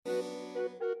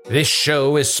This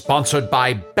show is sponsored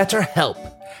by BetterHelp.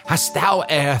 Hast thou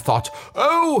e'er thought,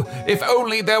 oh, if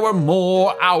only there were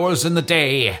more hours in the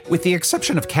day? With the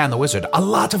exception of Can the Wizard, a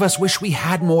lot of us wish we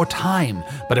had more time.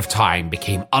 But if time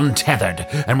became untethered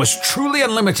and was truly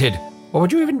unlimited, what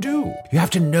would you even do? You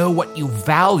have to know what you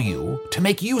value to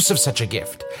make use of such a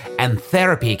gift. And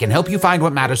therapy can help you find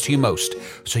what matters to you most,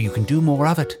 so you can do more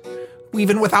of it,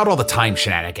 even without all the time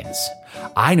shenanigans.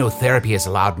 I know therapy has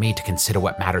allowed me to consider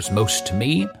what matters most to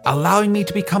me, allowing me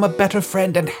to become a better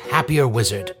friend and happier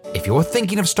wizard. If you're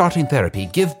thinking of starting therapy,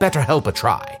 give BetterHelp a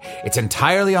try. It's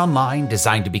entirely online,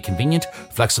 designed to be convenient,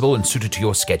 flexible, and suited to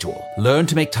your schedule. Learn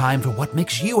to make time for what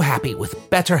makes you happy with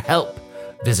BetterHelp.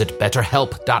 Visit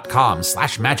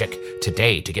betterhelp.com/magic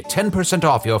today to get 10%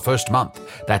 off your first month.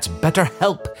 That's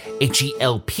BetterHelp,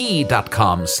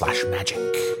 HELP.com/magic.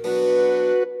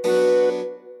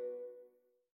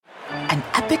 An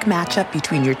epic matchup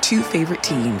between your two favorite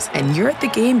teams, and you're at the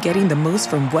game getting the most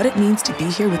from what it means to be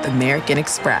here with American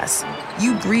Express.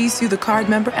 You breeze through the card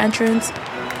member entrance,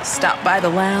 stop by the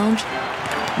lounge.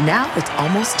 Now it's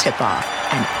almost tip-off,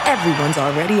 and everyone's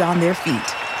already on their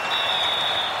feet.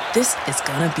 This is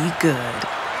gonna be good.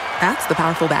 That's the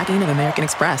powerful backing of American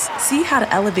Express. See how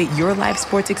to elevate your live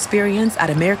sports experience at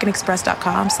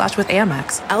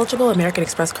americanexpress.com/withAmex. Eligible American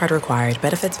Express card required.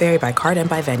 Benefits vary by card and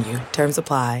by venue. Terms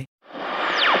apply.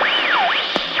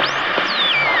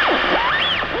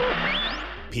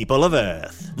 People of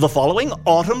Earth, the following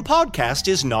autumn podcast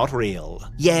is not real.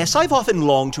 Yes, I've often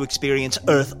longed to experience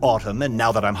Earth autumn, and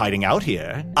now that I'm hiding out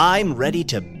here, I'm ready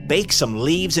to bake some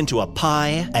leaves into a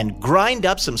pie and grind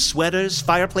up some sweaters,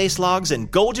 fireplace logs, and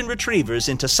golden retrievers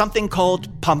into something called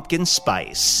pumpkin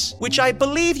spice, which I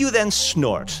believe you then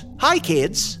snort. Hi,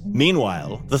 kids!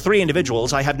 Meanwhile, the three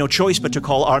individuals I have no choice but to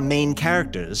call our main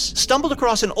characters stumbled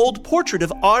across an old portrait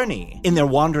of Arnie in their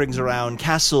wanderings around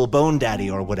Castle Bone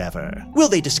Daddy or whatever. Will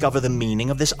they discover the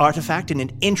meaning of this artifact in an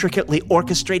intricately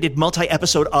orchestrated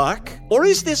multi-episode arc? Or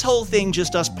is this whole thing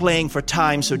just us playing for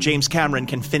time so James Cameron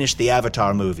can finish the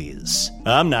Avatar movies?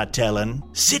 I'm not telling.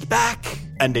 Sit back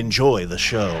and enjoy the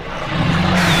show.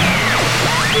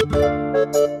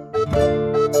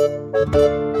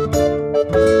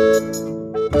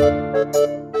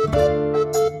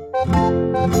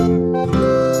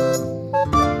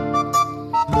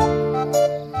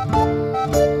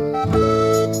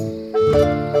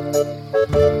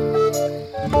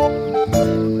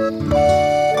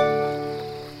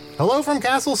 Hello from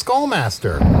Castle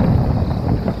Skullmaster,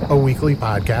 a weekly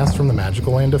podcast from the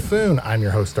magical land of Foon. I'm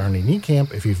your host, Arnie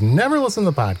Niekamp. If you've never listened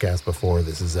to the podcast before,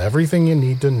 this is everything you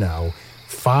need to know.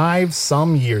 5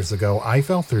 some years ago, I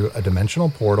fell through a dimensional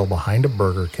portal behind a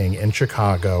Burger King in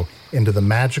Chicago into the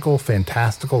magical,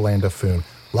 fantastical land of Foon.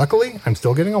 Luckily, I'm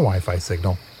still getting a Wi-Fi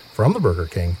signal from the Burger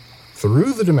King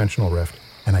through the dimensional rift,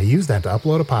 and I use that to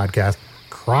upload a podcast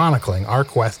chronicling our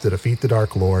quest to defeat the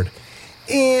Dark Lord.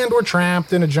 And we're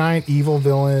trapped in a giant evil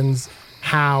villain's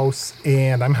house,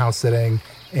 and I'm house sitting,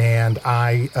 and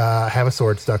I have a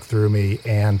sword stuck through me,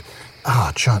 and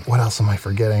Chunt, what else am I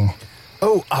forgetting?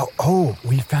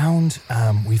 We found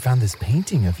this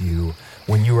painting of you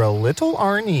when you were a little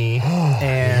Arnie,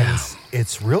 and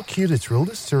it's real cute. It's real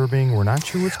disturbing. We're not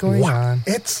sure what's going on.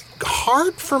 It's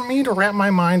hard for me to wrap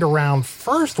my mind around.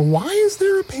 First, why is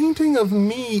there a painting of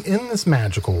me in this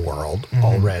magical world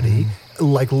already?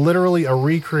 Like literally a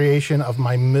recreation of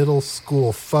my middle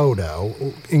school photo,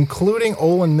 including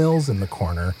Olin Mills in the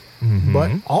corner.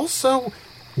 But also,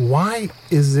 why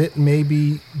is it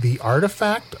maybe the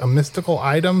artifact, a mystical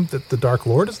item that the Dark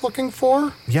Lord is looking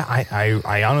for? Yeah,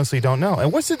 I honestly don't know.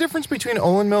 And what's the difference between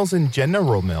Olin Mills and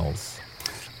General Mills?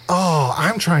 Oh,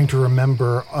 I'm trying to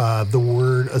remember the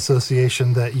word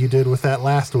association that you did with that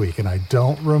last week, and I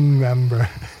don't remember.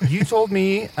 You told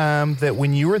me that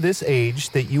when you were this age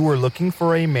that you were looking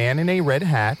for a man in a red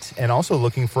hat and also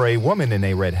looking for a woman in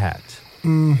a red hat.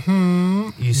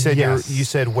 You said yes. You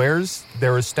said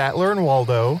there was Statler and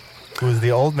Waldo, who was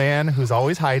the old man who's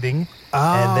always hiding.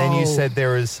 And then you said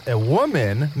there is a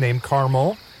woman named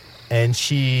Carmel, and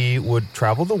she would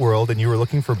travel the world, and you were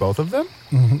looking for both of them?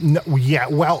 No, yeah,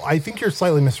 well, I think you're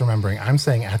slightly misremembering. I'm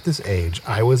saying at this age,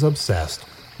 I was obsessed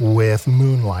with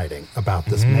moonlighting about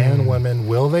this man and woman,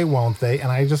 will they, won't they?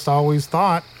 And I just always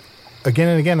thought, again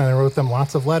and again, and I wrote them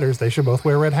lots of letters, they should both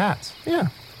wear red hats. Yeah,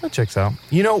 that checks out.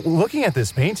 You know, looking at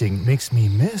this painting makes me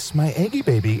miss my Eggy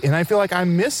baby, and I feel like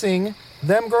I'm missing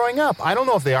them growing up. I don't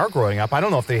know if they are growing up. I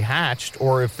don't know if they hatched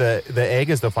or if the egg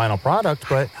is the final product,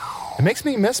 but it makes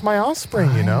me miss my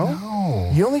offspring, you know?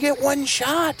 You only get one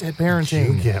shot at parenting.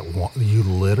 You get one.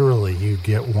 You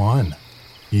get one.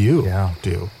 You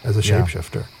do, as a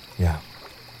shapeshifter. Yeah.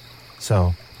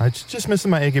 So, I'm just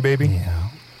missing my eggy baby. Yeah.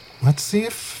 Let's see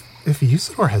if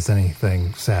Usador has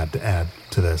anything sad to add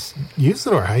to this.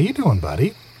 Usador, how you doing,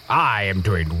 buddy? I am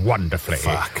doing wonderfully.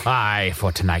 Fuck. Aye,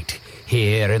 for tonight,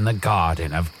 here in the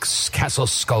garden of Castle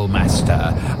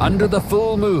Skullmaster, under the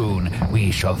full moon,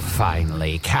 we shall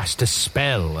finally cast a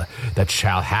spell that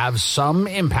shall have some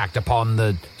impact upon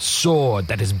the sword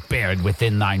that is buried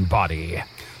within thine body.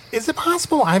 Is it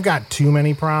possible I've got too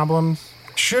many problems?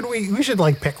 We should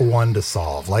like pick one to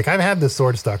solve. Like, I've had this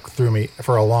sword stuck through me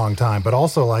for a long time, but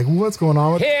also like, what's going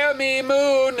on with... Hear me,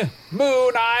 moon!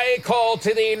 Moon, I call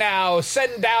to thee now.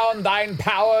 Send down thine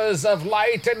powers of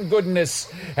light and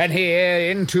goodness, and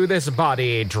here into this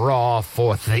body draw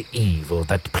forth the evil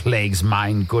that plagues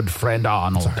mine good friend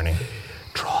Arnold. Sorry.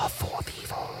 Draw forth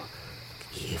evil.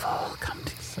 Evil,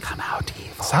 come out,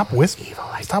 evil. Stop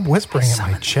whispering in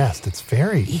my chest. It's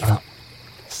very... Evil.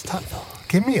 Stop.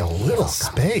 Give me a little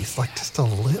space, like just a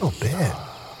little bit.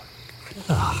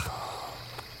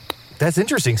 That's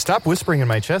interesting. Stop Whispering in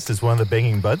My Chest is one of the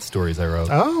Banging Bud stories I wrote.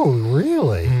 Oh,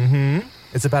 really? Mm-hmm.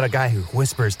 It's about a guy who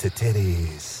whispers to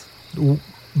titties.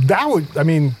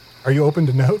 Are you open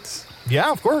to notes? Yeah,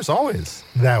 of course, always.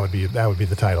 That would be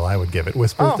the title I would give it.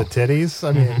 Whispers to titties.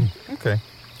 Okay.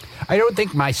 I don't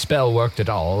think my spell worked at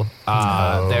all.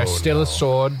 There's still a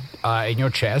sword in your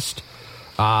chest,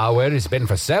 where it's been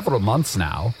for several months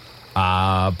now.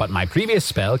 But my previous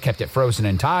spell kept it frozen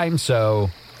in time,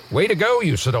 so way to go,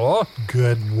 Usador.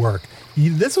 Good work.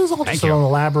 This was all just an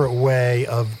elaborate way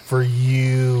for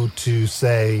you to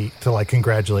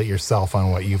congratulate yourself on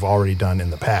what you've already done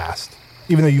in the past,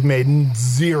 even though you've made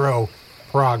zero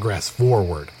progress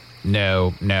forward.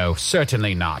 No,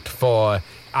 certainly not, for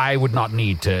I would not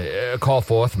need to call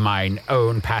forth mine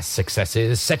own past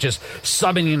successes, such as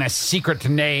summoning a secret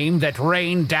name that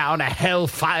rained down a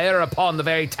hellfire upon the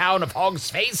very town of Hog's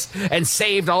Face and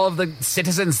saved all of the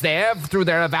citizens there through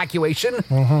their evacuation.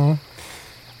 Mm-hmm.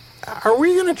 Are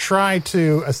we going to try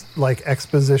to,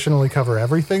 expositionally cover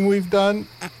everything we've done?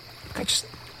 I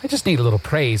just need a little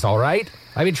praise, all right?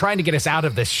 I've been trying to get us out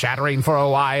of this shattering for a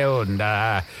while,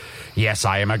 and, yes,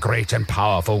 I am a great and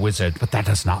powerful wizard, but that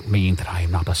does not mean that I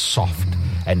am not a soft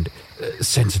and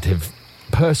sensitive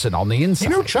person on the inside.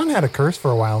 You know, Chun had a curse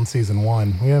for a while in season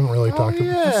 1. We haven't really talked about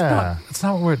Yeah. That's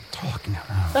not what we're talking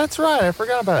about. That's right. I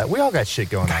forgot about that. We all got shit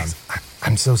going Guys, on.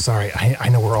 I'm so sorry. I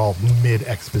know we're all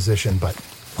mid-exposition, but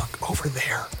look over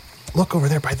there. Look over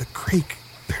there by the creek.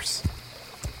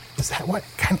 Is that what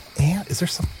kind of is there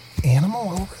some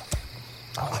animal over there?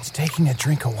 Oh, it's taking a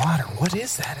drink of water. What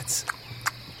is that? It's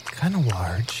kind of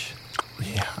large.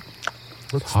 Yeah.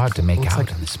 It's hard to make out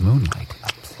like in this moonlight.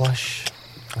 A plush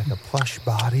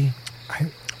body.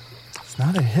 It's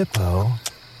not a hippo.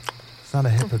 It's not a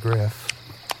hippogriff.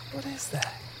 What is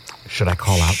that? Should I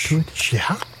call out to it?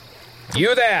 Yeah.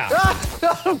 You there!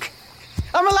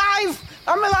 I'm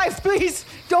alive, please.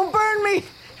 Don't burn me.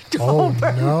 Don't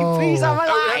burn me, please. I'm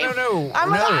alive. No.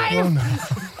 I'm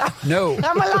alive. No.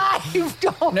 I'm alive.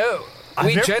 Don't. No.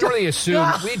 We generally assume...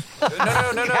 No. We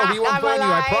won't burn you,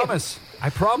 I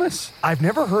promise. I've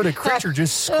never heard a creature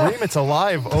just scream it's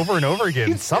alive over and over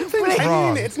again. Something's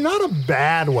wrong. It's not a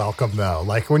bad welcome, though.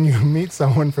 Like when you meet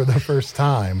someone for the first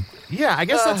time. Yeah, I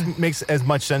guess that makes as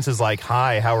much sense as like,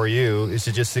 hi, how are you? Is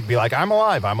to just be like, I'm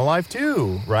alive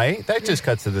too, right? That just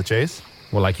cuts to the chase.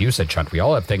 Well, like you said, Chunt, we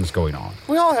all have things going on.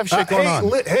 We all have shit going on.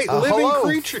 Living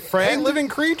creature. Friend? Hey, living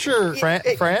creature.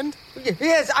 Friend?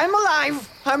 Yes, I'm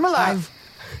alive.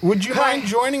 Would you mind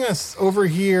joining us over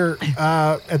here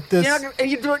at this?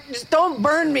 Just don't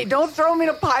burn me. Don't throw me in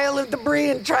a pile of debris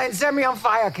and try and set me on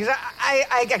fire, because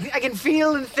I can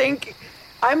feel and think.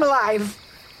 I'm alive.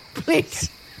 Please.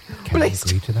 Can I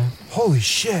agree to that? Holy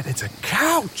shit, it's a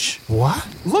couch. What?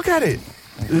 Look at it.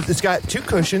 It's got 2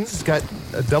 cushions. It's got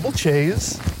a double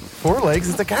chaise, 4 legs.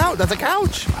 It's a couch. That's a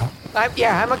couch.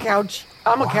 I'm a couch.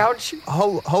 I'm a couch.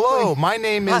 Hello, my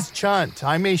name is Chunt.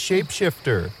 I'm a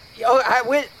shapeshifter.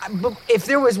 If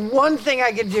there was one thing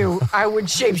I could do, I would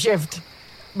shapeshift.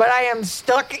 But I am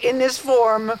stuck in this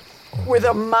form with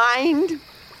a mind,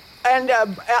 and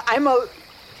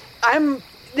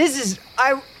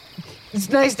it's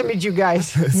nice to meet you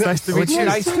guys. It's nice to meet you.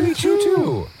 Nice to meet you,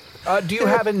 too. Do you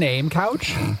have a name,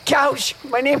 Couch? Couch.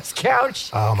 My name's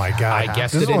Couch. Oh, my God. I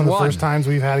guessed this it is one in of the one. first times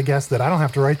we've had a guest that I don't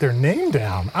have to write their name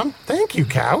down. Thank you,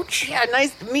 Couch. Yeah,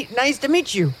 nice to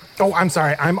meet you. Oh, I'm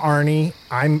sorry. I'm Arnie.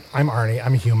 I'm Arnie.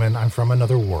 I'm human. I'm from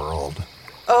another world.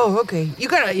 Oh, okay. You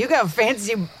got a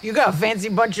fancy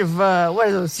bunch of what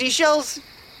are those, seashells?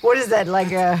 What is that,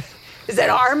 like is that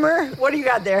armor? What do you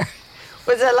got there?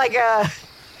 Was that like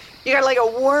you got like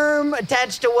a worm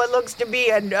attached to what looks to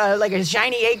be like a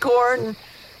shiny acorn?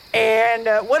 And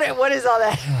what is all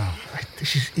that?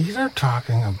 She's either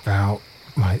talking about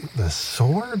the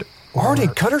sword.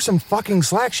 Arnie, cut her some fucking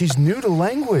slack. She's new to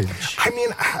language. I mean,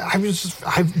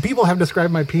 people have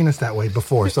described my penis that way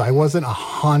before, so I wasn't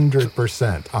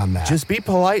 100% on that. Just be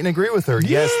polite and agree with her.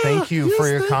 Yes, thank you for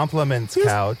your compliments,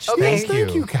 Couch. Thank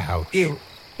you, Couch.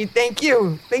 Thank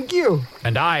you.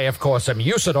 And I, of course, am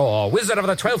Usador, wizard of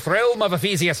the 12th realm of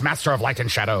Ephesius, master of light and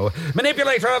shadow,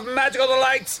 manipulator of magical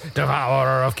delights,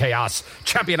 devourer of chaos,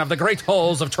 champion of the great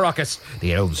halls of Tarakas.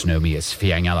 The elves know me as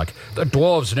Fiangalak, the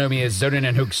dwarves know me as Zonin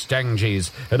and Hoogstanges,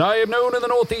 and I am known in the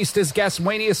northeast as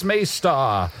Gaswanius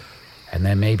Maystar. And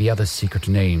there may be other secret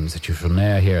names that you shall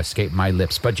ne'er hear escape my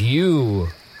lips, but you,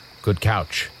 good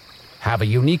Couch, have a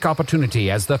unique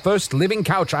opportunity as the first living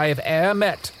Couch I have e'er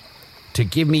met to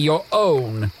give me your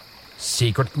own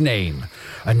secret name,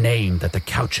 a name that the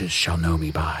Couches shall know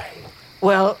me by.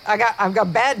 Well, I've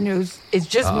got bad news. It's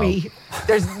just me.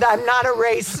 I'm not a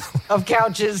race of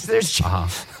Couches.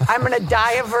 I'm gonna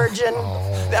die a virgin.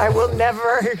 I will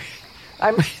never.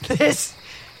 I'm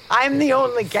the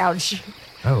only Couch.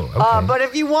 Oh, okay. But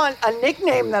if you want a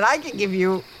nickname that I can give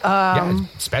you,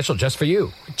 special just for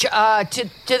you. To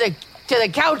the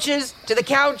Couches, to the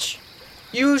Couch,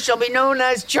 you shall be known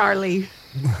as Charlie.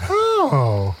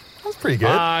 Oh, that's pretty good.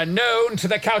 Known to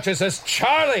the Couches as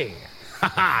Charlie.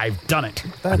 I've done it.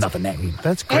 Another name.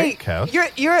 That's great, Couch.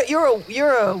 You're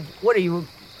a what are you?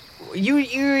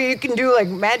 You can do like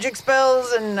magic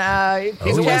spells and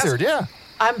He's a wizard, yeah.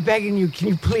 I'm begging you, can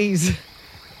you please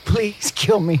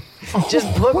kill me? Just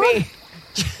put me.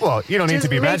 Well, you don't need to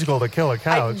be magical to kill a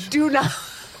couch.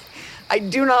 I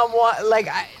do not want,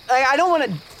 I don't want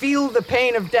to feel the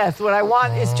pain of death. What I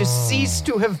want is to cease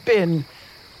to have been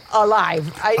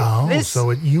alive.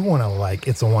 So you want to,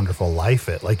 It's a Wonderful Life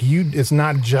it. It's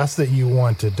not just that you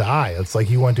want to die. It's like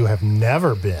you want to have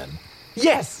never been.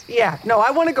 Yes, yeah. No,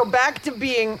 I want to go back to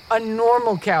being a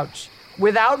normal Couch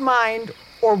without mind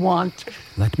or want.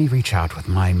 Let me reach out with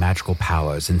my magical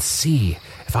powers and see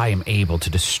if I am able to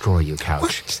destroy you,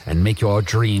 Couch, and make your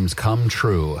dreams come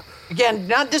true. Again,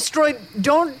 not destroyed. I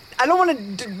don't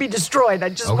want to be destroyed. I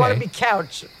just want to be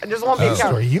Couch. I just want to be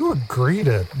Couch. You agree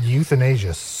to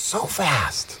euthanasia so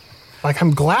fast.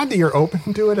 I'm glad that you're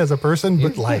open to it as a person,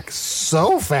 but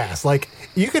so fast.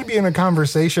 You could be in a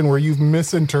conversation where you've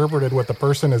misinterpreted what the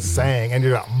person is saying, and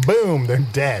you're like, boom, they're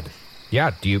dead.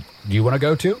 Yeah, do you want to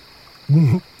go too?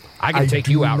 I can take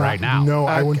you out right now. No,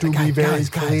 I want to be very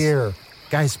clear.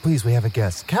 Guys, please, we have a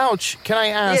guest. Couch, can I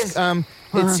ask, Yes.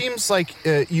 It seems like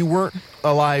you weren't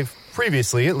alive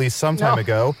previously, at least some time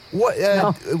ago. What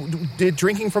did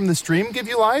drinking from the stream give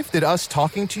you life? Did us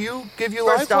talking to you give you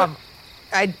life? First off,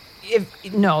 I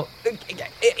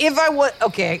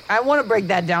want to break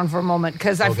that down for a moment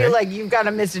because I feel like you've got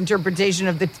a misinterpretation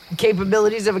of the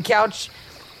capabilities of a Couch.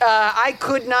 I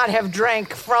could not have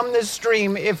drank from the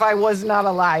stream if I was not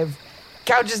alive.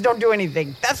 Couches don't do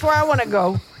anything. That's where I want to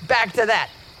go. Back to that.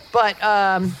 But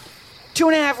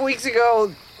 2.5 weeks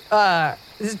ago,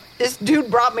 this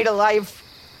dude brought me to life,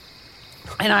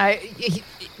 and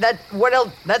what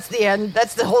else? That's the end.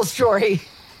 That's the whole story.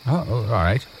 Oh, all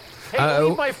right. Hey,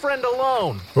 leave my friend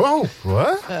alone. Whoa,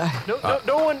 what?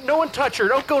 No one touch her.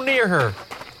 Don't go near her.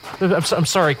 I'm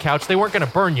sorry, Couch. They weren't going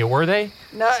to burn you, were they?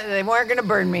 No, they weren't going to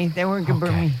burn me. They weren't going to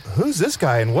burn me. Who's this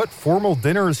guy, and what formal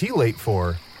dinner is he late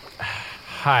for?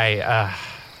 Hi.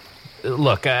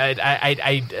 Look,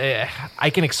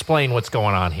 I can explain what's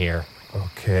going on here.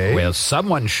 Okay. Well,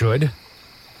 someone should.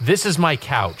 This is my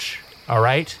Couch, all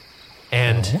right?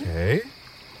 And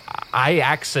I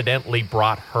accidentally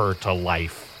brought her to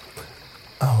life.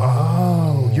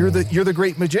 Oh, you're the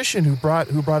great magician who brought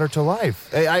her to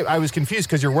life. I was confused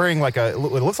because you're wearing it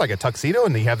looks like a tuxedo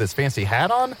and you have this fancy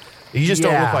hat on. You just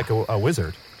don't look like a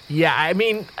wizard. Yeah, I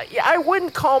mean, I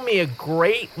wouldn't call me a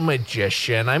great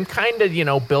magician. I'm kind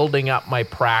of, building up my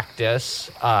practice,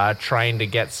 trying to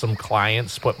get some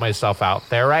clients, put myself out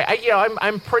there.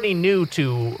 I'm pretty new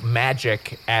to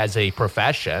magic as a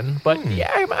profession, but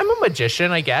I'm a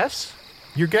magician, I guess.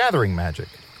 You're gathering magic.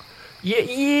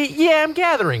 Yeah, I'm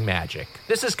gathering magic.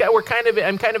 I'm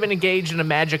kind of engaged in a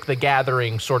Magic the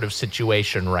Gathering sort of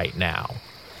situation right now.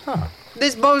 Huh.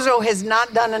 This bozo has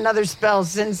not done another spell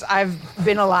since I've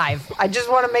been alive. I just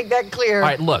want to make that clear. All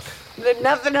right, look.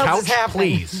 Nothing else Couch, is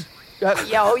happening. Please.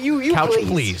 You Couch,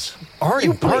 please.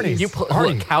 Arnie, Arnie.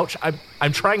 Look, Couch,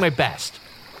 I'm trying my best.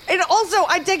 And also,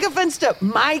 I take offense to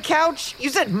my couch. You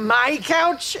said my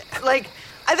couch?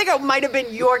 I think I might have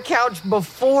been your couch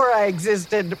before I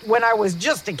existed when I was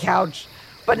just a couch.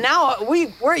 But now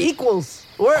we're equals.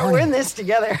 We're in this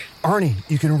together. Arnie,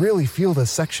 you can really feel the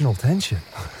sectional tension.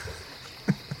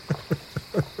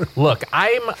 Look,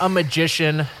 I'm a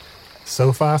magician.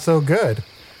 So far, so good.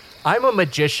 I'm a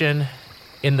magician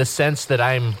in the sense that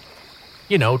I'm,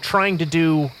 trying to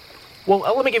do... Well,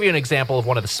 let me give you an example of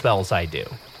one of the spells I do.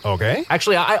 Okay.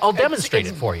 Actually, I'll demonstrate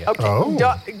it for you. Okay.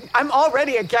 Oh. I'm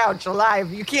already a couch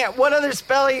alive. You can't. What other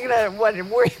spell are you gonna?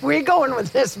 Where are you going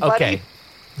with this, buddy? Okay.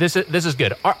 This is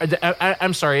good.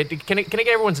 I'm sorry. Can I get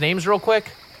everyone's names real quick?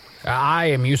 I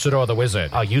am Usador the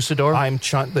Wizard. Usador. I'm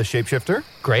Chunt, the shapeshifter.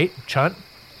 Great. Chunt.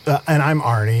 And I'm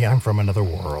Arnie. I'm from another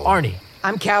world. Arnie.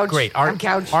 I'm couch. Great. I'm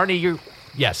couch. Arnie, you're...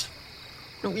 Yes.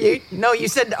 You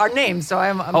said our names, so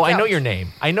I'm Oh, couch. I know your name.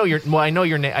 I know your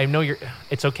name. I know your...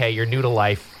 It's okay. You're new to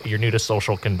life. You're new to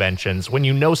social conventions. When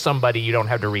you know somebody, you don't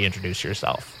have to reintroduce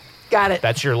yourself. Got it.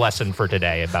 That's your lesson for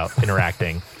today about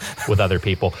interacting with other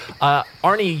people.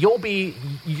 Arnie,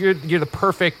 you're the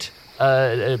perfect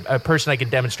a person I can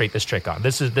demonstrate this trick on.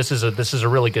 This is a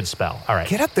really good spell. All right.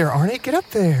 Get up there, Arnie. Get up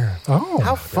there. Oh.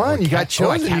 How fun. You got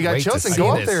chosen. You got chosen.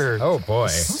 Go up there. Oh, boy.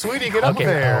 Sweetie, get up Okay.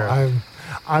 there.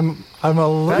 I'm a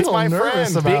little my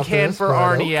nervous friend. about Big hand this, for but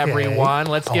Arnie, okay. everyone.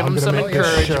 Let's give I'm him gonna some make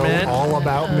this show encouragement. all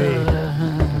about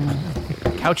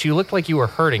me. Couch, you looked like you were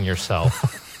hurting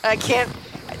yourself. I can't.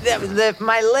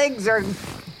 My legs are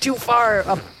too far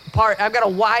apart. I've got a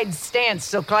wide stance,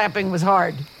 so clapping was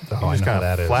hard. Oh, I know how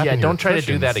that is. flap- Yeah, Flapping don't your try to do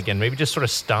cushions. that again. Maybe just sort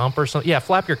of stomp or something. Yeah,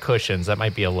 flap your cushions. That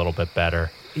might be a little bit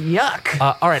better. Yuck.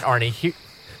 All right, Arnie.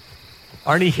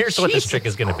 Here's what this trick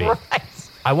is going to be.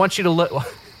 Christ. I want you to look.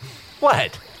 What?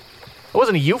 It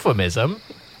wasn't a euphemism.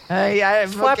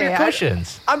 Flap your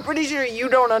cushions. I'm pretty sure you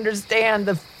don't understand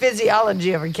the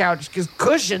physiology of a couch because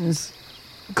cushions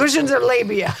are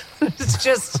labia. It's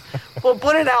just, we'll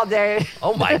put it out there.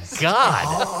 Oh my God.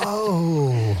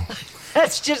 Oh.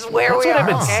 That's just where That's we what are. I've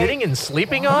been okay? sitting and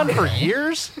sleeping on for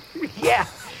years? Yeah.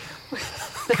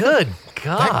 Good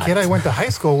God. That kid I went to high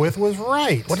school with was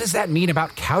right. What does that mean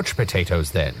about couch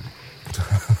potatoes, then?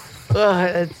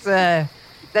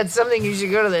 That's something you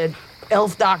should go to the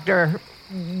elf doctor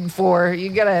for. You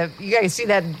gotta see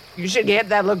that. You should get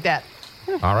that looked at.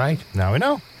 All right. Now we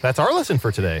know. That's our lesson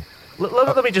for today.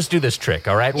 Let me just do this trick,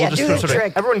 all right? Yeah, do the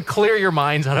trick. Everyone clear your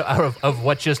minds out of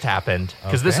what just happened.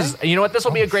 Because this Okay. is, you know what? This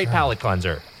will be a great palate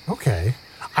cleanser. Okay.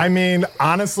 I mean,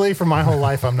 honestly, for my whole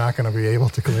life, I'm not going to be able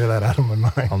to clear that out of my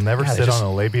mind. I'll never God, sit just- on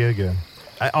a labia again.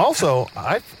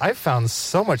 I've found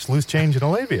so much loose change in a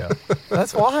labia.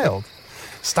 That's wild.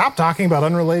 Stop talking about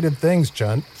unrelated things,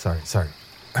 Chunt. Sorry.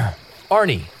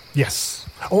 Arnie. Yes.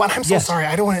 Oh, and I'm so Yes. sorry.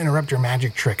 I don't want to interrupt your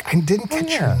magic trick. I didn't catch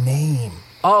yeah. your name.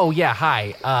 Oh, yeah,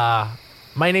 hi.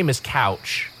 My name is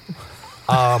Couch.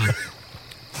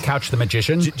 Couch the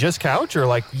Magician. Just couch or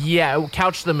like Yeah,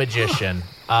 Couch the Magician.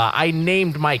 I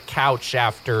named my couch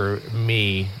after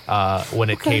me when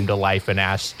it came to life and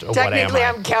asked, what am Technically, I?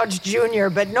 I'm Couch Junior,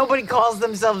 but nobody calls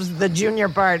themselves the junior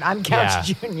part. I'm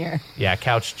Couch Junior. Yeah,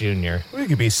 Couch Junior. well, you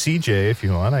could be CJ if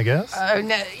you want, I guess.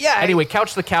 Yeah. Anyway,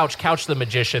 Couch the Couch, Couch the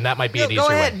Magician. That might be an go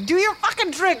easier ahead. way. Do your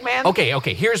fucking trick, man.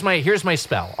 Okay. Here's my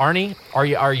spell. Arnie,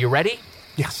 are you ready?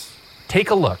 Yes. Take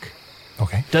a look.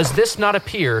 Okay. Does this not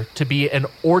appear to be an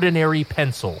ordinary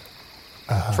pencil?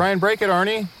 Try and break it,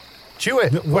 Arnie. Chew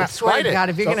it. I swear Bite to it. God,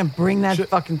 if you're going to bring that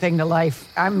fucking thing to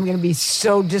life, I'm going to be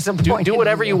so disappointed. Do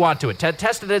whatever in you want to it.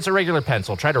 Test it as a regular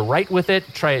pencil. Try to write with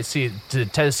it. Try to see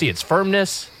its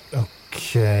firmness.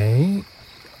 Okay.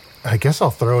 I guess I'll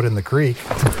throw it in the creek.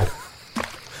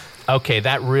 Okay,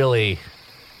 that really.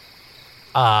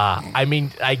 I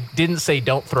mean, I didn't say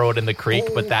don't throw it in the creek,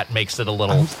 but that makes it a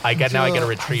little. Now I got to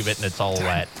retrieve it, and it's all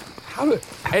wet.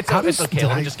 It's okay.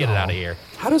 Let me just get it out of here.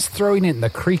 How does throwing it in the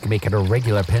creek make it a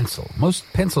regular pencil?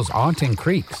 Most pencils aren't in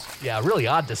creeks. Yeah, really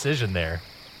odd decision there.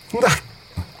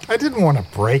 I didn't want to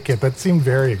break it. That seemed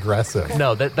very aggressive.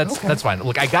 No, that's fine.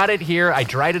 Look, I got it here. I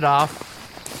dried it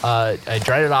off. I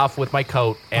dried it off with my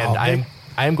coat, and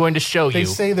I'm going to show They you.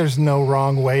 say there's no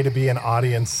wrong way to be an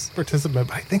audience participant,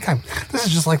 but I think this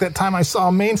is just like that time I saw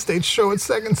a main stage show at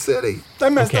Second City. I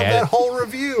messed Okay, up that whole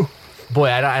review. Boy,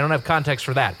 I don't have context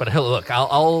for that. But look,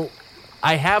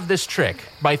 I have this trick.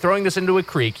 By throwing this into a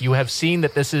creek, you have seen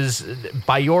that this is,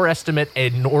 by your estimate,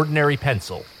 an ordinary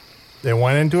pencil. It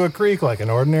went into a creek like an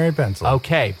ordinary pencil.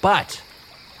 Okay, but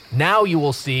now you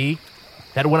will see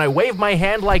that when I wave my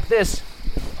hand like this,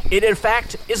 it in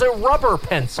fact is a rubber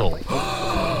pencil.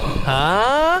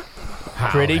 Huh?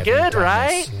 Pretty have you good, done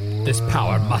right? This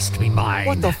power must be mine.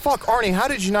 What the fuck, Arnie? How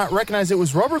did you not recognize it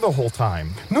was rubber the whole time?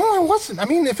 No, I wasn't. I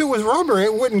mean, if it was rubber,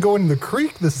 it wouldn't go into the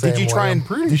creek the same Did you way. try and I'm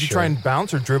pretty did you sure. try and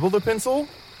bounce or dribble the pencil?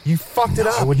 You fucked it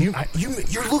No, up. I wouldn't-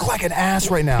 You look like an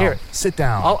ass right now. Here. Sit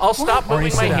down. I'll stop Arnie,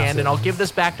 moving sit my down. hand and I'll give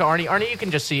this back to Arnie. Arnie, you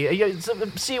can just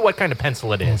see what kind of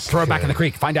pencil it is. Throw it back in the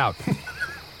creek. Find out.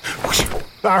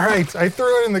 All right, I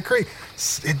threw it in the creek.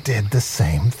 It did the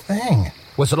same thing.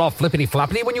 Was it all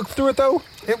flippity-floppity when you threw it, though?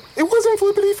 It wasn't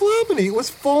flippity-floppity. It was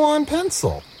full-on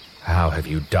pencil. How have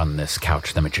you done this,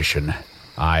 Couch the Magician?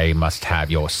 I must have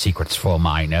your secrets for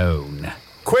mine own.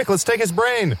 Quick, let's take his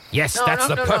brain. Yes, that's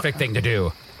the perfect thing to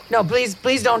do. No, please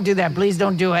don't do that. Please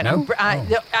don't do it. No?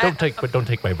 Don't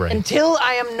take my brain. Until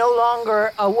I am no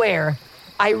longer aware,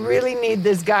 I really need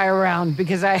this guy around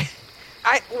because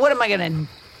what am I gonna?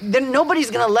 Then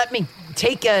nobody's gonna let me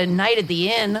take a night at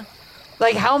the inn.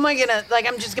 Like, how am I gonna? Like,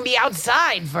 I'm just gonna be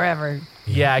outside forever.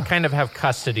 Yeah, I kind of have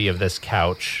custody of this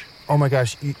couch. Oh my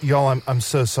gosh, y'all, I'm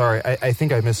so sorry. I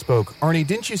think I misspoke. Arnie,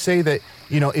 didn't you say that,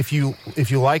 if you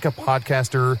like a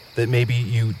podcaster, that maybe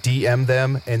you DM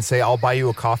them and say, I'll buy you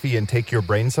a coffee and take your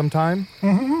brain sometime?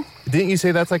 Mm-hmm. Didn't you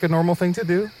say that's like a normal thing to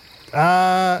do?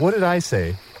 What did I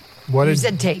say? You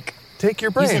said take. Take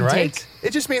your brain, said right? take.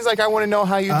 It just means like I want to know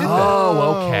how you did that.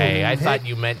 Oh, okay. I thought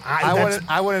you meant...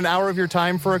 I want an hour of your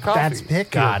time for a coffee. That's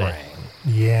pick Got your it. brain.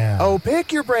 Yeah. Oh,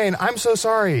 pick your brain. I'm so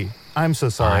sorry.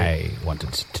 I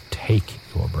wanted to take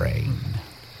your brain,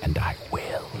 and I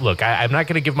will. Look, I'm not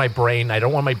going to give my brain... I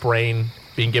don't want my brain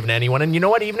being given to anyone. And you know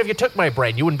what? Even if you took my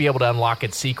brain, you wouldn't be able to unlock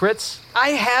its secrets. I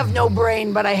have no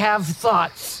brain, but I have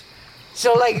thoughts.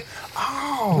 So, like,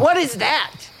 what is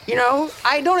that?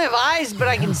 I don't have eyes, but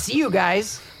I can see you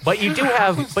guys. But you do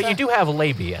have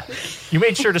labia. You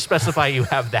made sure to specify you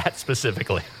have that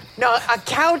specifically. No, a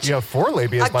couch. You have 4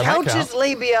 labias by my count. A couch's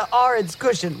labia are its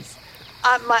cushions.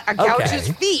 A couch's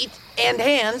feet and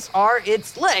hands are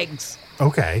its legs.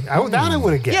 Okay, that I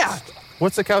would have guessed. Yeah.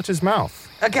 What's a couch's mouth?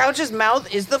 A couch's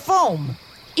mouth is the foam.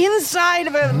 Inside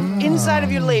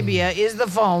of your labia is the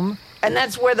foam, and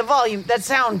that's where that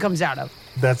sound comes out of.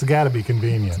 That's got to be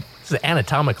convenient. This is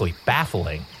anatomically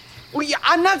baffling. Well, yeah,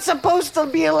 I'm not supposed to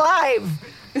be alive.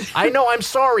 I know, I'm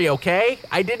sorry, okay?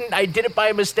 I did it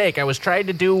by mistake. I was trying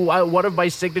to do one of my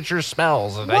signature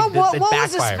spells, and what was the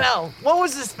backfired. spell? What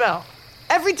was the spell?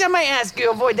 Every time I ask you,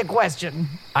 avoid the question.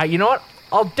 You know what?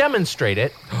 I'll demonstrate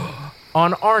it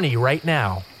on Arnie right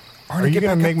now. Are you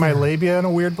going to make my labia in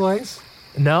a weird place?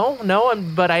 No,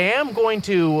 but I am going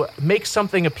to make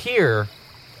something appear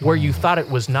where you thought it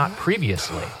was not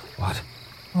previously. What?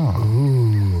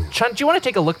 Ooh. Chunt, do you want to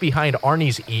take a look behind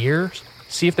Arnie's ears?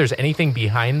 See if there's anything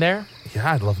behind there?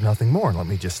 Yeah, I'd love nothing more. Let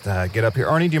me just get up here.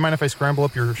 Arnie, do you mind if I scramble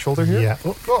up your shoulder here? Yeah.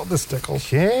 Oh, this tickles.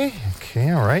 Okay,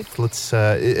 all right. Let's,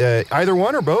 either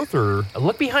one or both, or...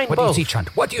 Look behind What both. do you see,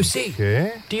 Chunt? What do you see?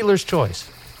 Okay. Dealer's choice.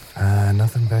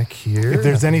 Nothing back here. If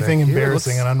there's nothing anything back here.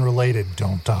 embarrassing and unrelated,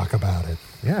 don't talk about it.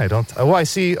 Yeah, I don't... Oh, I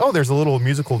see. Oh, there's a little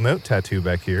musical note tattoo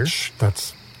back here. Shh,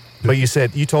 that's... But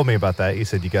you told me about that. You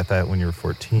said you got that when you were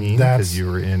 14 because you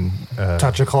were in...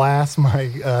 Touch a Class, my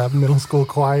middle school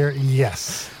choir.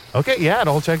 Yes. Okay, yeah, it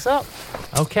all checks out.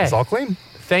 Okay. It's all clean.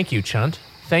 Thank you, Chunt.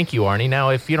 Thank you, Arnie. Now,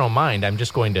 if you don't mind, I'm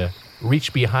just going to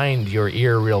reach behind your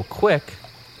ear real quick,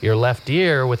 your left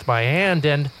ear, with my hand,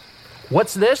 and...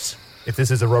 What's this? If this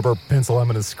is a rubber pencil, I'm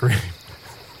going to scream.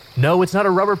 No, it's not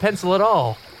a rubber pencil at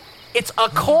all. It's a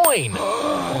coin!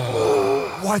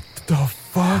 What the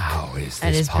fuck? How is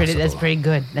this possible? That's pretty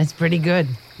good. That's pretty good.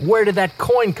 Where did that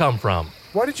coin come from?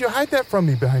 Why did you hide that from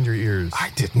me behind your ears? I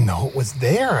didn't know it was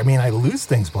there. I mean, I lose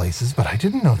things places, but I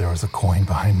didn't know there was a coin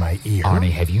behind my ear.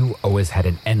 Arnie, have you always had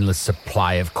an endless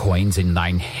supply of coins in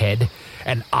thine head?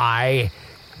 And I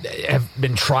have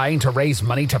been trying to raise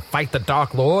money to fight the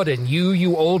Dark Lord, and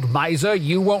you old miser,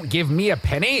 you won't give me a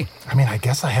penny? I mean, I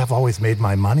guess I have always made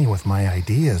my money with my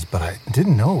ideas, but I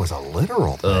didn't know it was a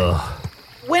literal thing.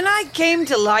 When I came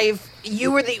to life,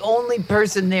 you were the only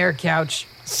person there, Couch.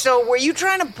 So were you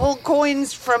trying to pull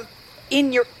coins from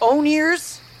in your own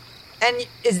ears? And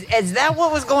is that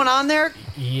what was going on there?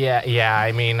 Yeah,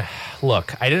 I mean,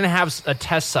 look, I didn't have a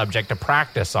test subject to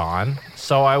practice on,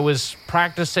 so I was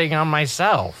practicing on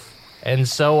myself. And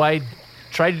so I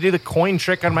tried to do the coin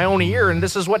trick on my own ear, and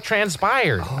this is what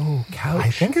transpired. Oh, Couch.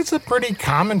 I think it's a pretty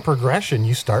common progression.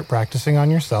 You start practicing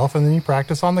on yourself, and then you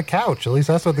practice on the couch. At least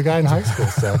that's what the guy in high school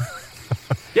said.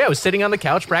 Yeah, I was sitting on the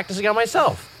couch practicing on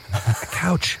myself.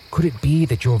 Couch, could it be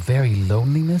that your very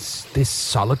loneliness, this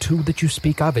solitude that you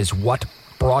speak of, is what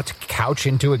brought Couch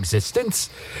into existence?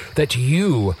 That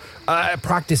you,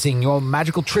 practicing your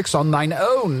magical tricks on thine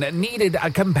own, needed a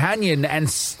companion, and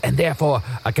therefore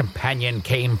a companion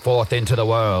came forth into the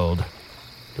world.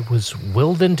 It was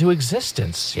willed into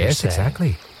existence. Yes,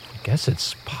 exactly. I guess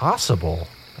it's possible.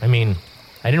 I mean,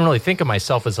 I didn't really think of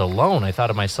myself as alone. I thought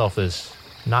of myself as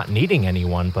not needing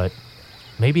anyone, but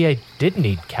maybe I did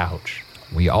need Couch.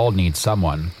 We all need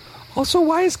someone. Also,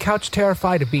 why is Couch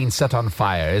terrified of being set on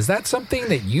fire? Is that something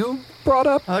that you brought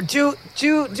up? 2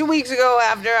 weeks ago,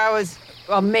 after I was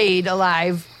maid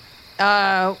alive.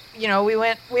 We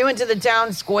went to the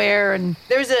town square, and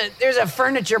there's a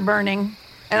furniture burning,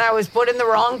 and I was put in the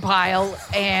wrong pile,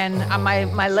 and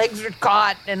my legs were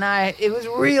caught, and it was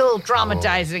real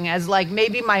traumatizing as like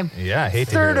maybe my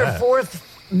third or fourth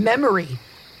memory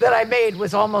that I made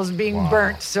was almost being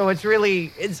burnt. So it's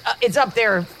really it's up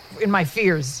there in my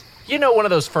fears. You know, one of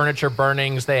those furniture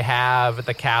burnings they have at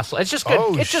the castle. It's just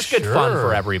good. It's just good fun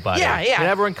for everybody. Yeah. And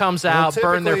everyone comes out,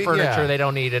 burn their furniture they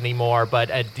don't need anymore. But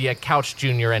Couch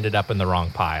Junior ended up in the wrong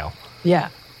pile. Yeah.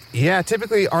 Yeah,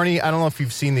 typically, Arnie, I don't know if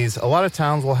you've seen these. A lot of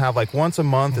towns will have like once a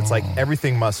month, it's like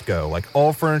everything must go. Like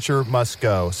all furniture must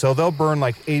go. So they'll burn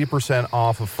like 80%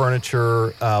 off of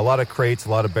furniture, a lot of crates, a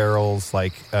lot of barrels,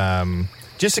 like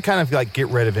just to kind of like get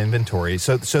rid of inventory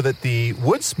so that the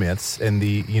woodsmiths and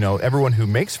the, everyone who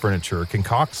makes furniture,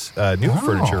 concocts new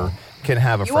furniture, can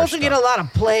have a fresh You also get a lot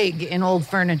of plague in old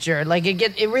furniture. Like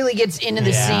it really gets into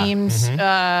the seams.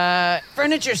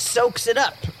 Furniture soaks it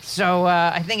up. So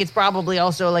I think it's probably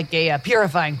also like a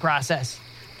purifying process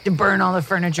to burn all the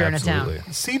furniture in a town.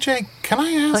 CJ, can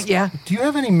I ask? Yeah. Do you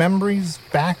have any memories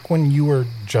back when you were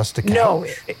just a couch? No.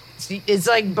 It's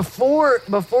like before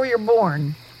you're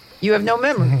born, you have no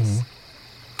memories.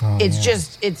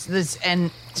 It's this, and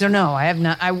so no, I have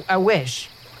not. I wish.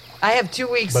 I have 2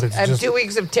 weeks. I have 2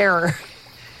 weeks of terror,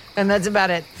 and that's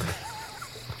about it.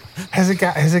 Has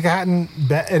it gotten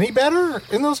any better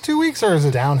in those 2 weeks, or is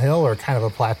it downhill or kind of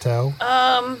a plateau?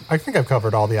 I think I've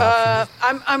covered all the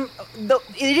options.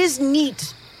 It is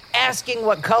neat asking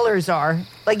what colors are.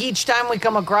 Like each time we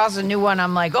come across a new one,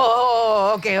 I'm like,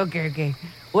 okay.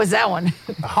 What's that one?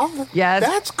 Oh, yeah,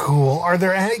 that's cool. Are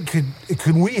there any?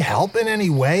 Could we help in any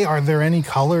way? Are there any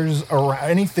colors or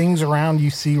any things around you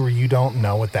see where you don't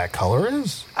know what that color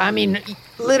is? I mean,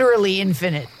 literally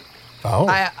infinite. Oh,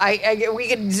 we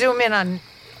could zoom in on,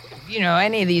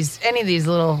 any of these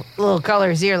little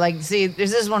colors here. Like, see,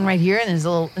 there's this one right here in this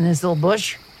little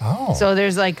bush. Oh, so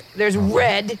there's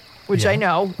red, which I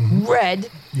know, red.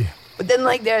 Yeah. But then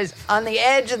there's on the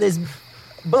edge of this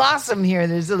blossom here,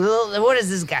 there's a little, what is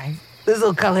this guy? This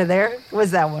little color there?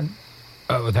 What's that one?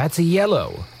 Oh, that's a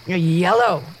yellow. A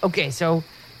yellow. Okay, so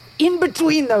in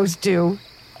between those two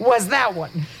was that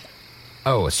one.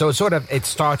 Oh, so it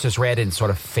starts as red and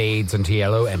sort of fades into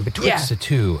yellow, and betwixt the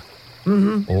two,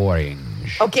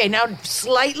 orange. Okay, now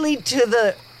slightly to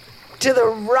the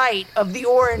right of the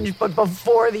orange, but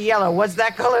before the yellow. What's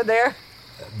that color there?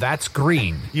 That's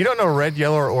green. You don't know red,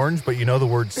 yellow, or orange, but you know the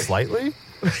word slightly?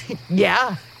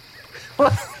 Yeah.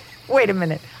 Well, wait a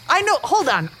minute. I know. Hold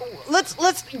on. Let's.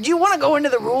 Do you want to go into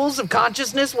the rules of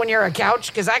consciousness when you're a couch?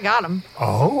 Because I got them.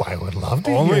 Oh, I would love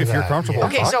to. Only hear if that. you're comfortable.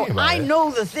 Okay, so I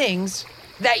know the things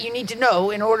that you need to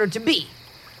know in order to be,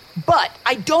 but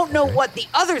I don't know what the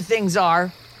other things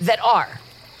are that are.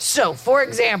 So, for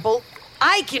example,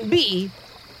 I can be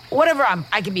whatever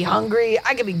I can be hungry.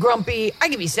 I can be grumpy. I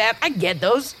can be sad. I get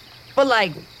those, but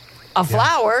like a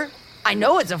flower, I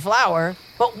know it's a flower.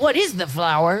 But what is the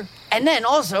flower? And then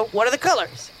also, what are the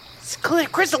colors? It's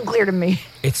crystal clear to me.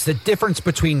 It's the difference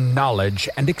between knowledge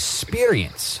and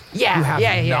experience. Yeah, you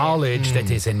have knowledge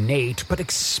that is innate, but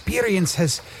experience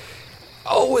has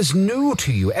always new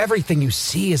to you. Everything you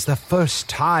see is the first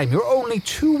time. You're only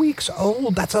 2 weeks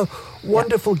old. That's a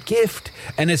wonderful gift.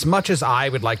 And as much as I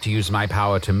would like to use my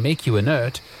power to make you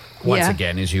inert, once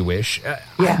again, as you wish,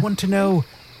 I want to know,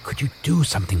 could you do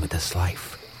something with this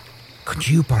life? Could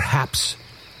you perhaps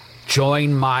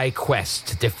join my quest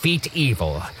to defeat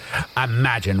evil?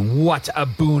 Imagine what a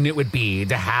boon it would be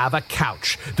to have a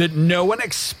couch that no one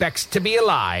expects to be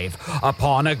alive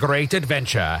upon a great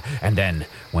adventure. And then,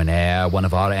 whene'er one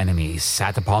of our enemies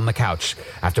sat upon the couch,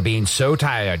 after being so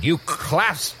tired, you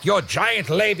clasped your giant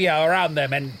labia around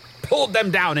them and pulled them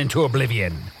down into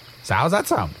oblivion. So how's that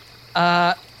sound?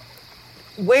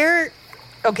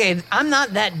 Okay, I'm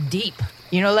not that deep.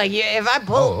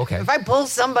 If I pull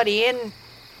somebody in,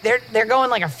 they're going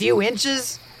like a few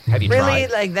inches. Have you really?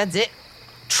 tried? Like that's it.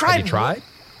 Have you tried?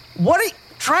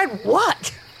 Tried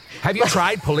what? Have you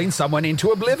tried pulling someone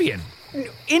into oblivion?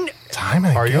 Time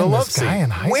and Are again, you a love this guy scene? in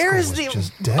high Where school is was the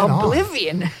just dead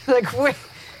oblivion? Like where?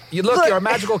 You're a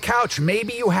magical couch.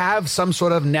 Maybe you have some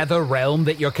sort of nether realm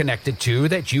that you're connected to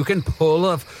that you can pull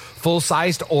a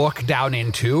full-sized orc down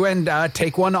into and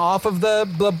take one off of the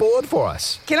board for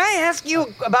us. Can I ask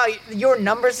you about your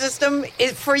number system?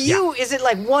 Is it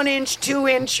like 1 inch, 2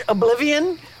 inch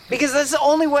oblivion? Because that's the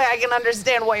only way I can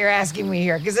understand what you're asking me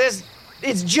here. Because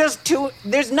it's just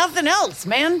there's nothing else,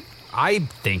 man. I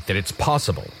think that it's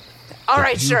possible. All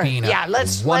right, sure.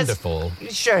 Let's wonderful.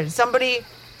 Sure. Somebody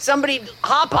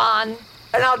hop on,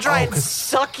 and I'll try and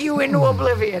suck you into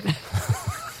oblivion.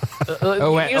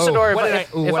 Usador,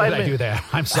 what did I do there?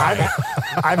 I'm sorry.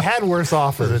 I've had worse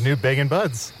offers. The new Big and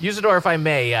Buds. Usador, if I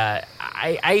may,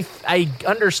 I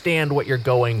understand what you're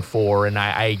going for, and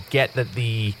I get that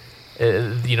the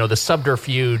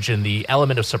subterfuge and the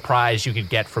element of surprise you could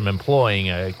get from employing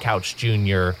a Couch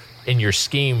Junior in your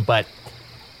scheme, but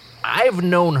I've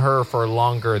known her for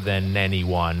longer than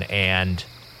anyone, and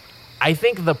I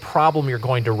think the problem you're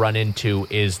going to run into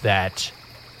is that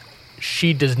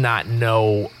she does not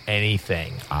know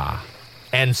anything.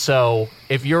 And so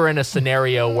if you're in a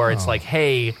scenario where it's like,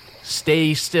 hey,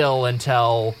 stay still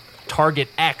until target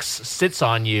X sits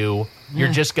on you,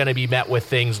 you're just going to be met with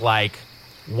things like,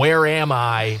 where am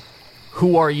I?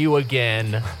 Who are you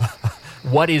again?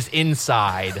 What is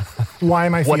inside? Why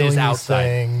am I What feeling is these outside?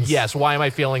 things? Yes, why am I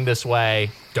feeling this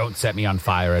way? Don't set me on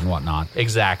fire and whatnot.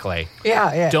 Exactly.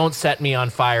 Yeah. Don't set me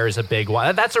on fire is a big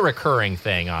one. That's a recurring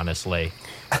thing, honestly.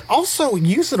 Also,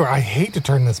 Usador, I hate to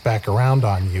turn this back around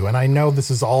on you, and I know this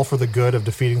is all for the good of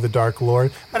defeating the Dark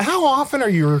Lord, but how often are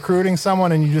you recruiting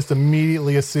someone and you just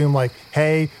immediately assume, like,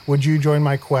 hey, would you join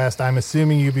my quest? I'm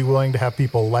assuming you'd be willing to have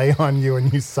people lay on you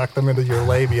and you suck them into your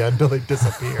labia until they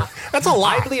disappear. That's a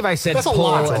lot. I believe I said That's a pull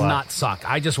lot. and not suck.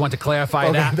 I just want to clarify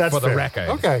Okay, that for the fair. record.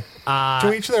 Okay.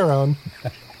 To each their own.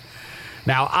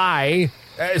 Now, I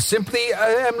simply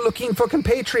am looking for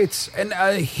compatriots and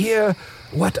hear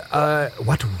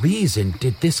what reason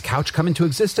did this couch come into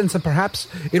existence? And perhaps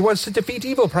it was to defeat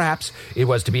evil. Perhaps it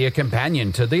was to be a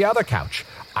companion to the other couch.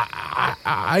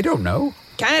 I don't know.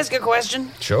 Can I ask a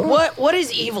question? Sure. What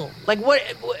is evil? Like, what?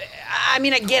 I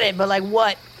mean, I get it, but like,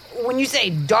 what? When you say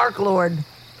Dark Lord,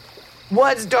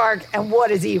 what's dark and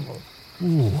what is evil?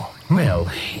 Well,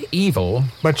 evil.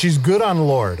 But she's good on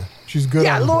Lord. She's good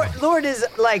on Lord is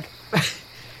like,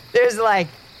 there's like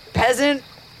peasant,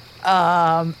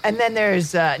 and then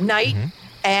there's knight,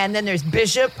 and then there's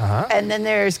bishop, and then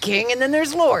there's king, and then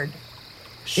there's lord.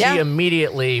 She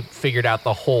immediately figured out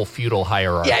the whole feudal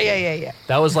hierarchy. Yeah.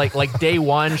 That was like day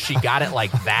one, she got it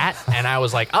like that, and I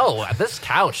was like, oh, this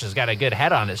couch has got a good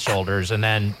head on its shoulders, and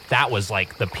then that was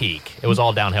like the peak. It was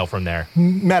all downhill from there.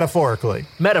 Metaphorically,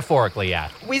 yeah.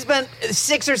 We spent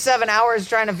 6 or 7 hours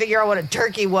trying to figure out what a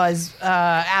turkey was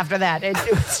after that. It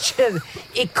was just,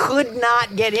 it could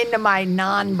not get into my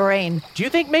non-brain. Do you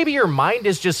think maybe your mind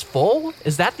is just full?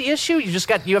 Is that the issue?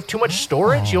 You have too much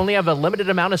storage? You only have a limited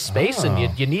amount of space, and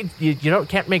you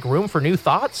can't make room for new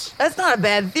thoughts? That's not a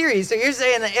bad theory. So you're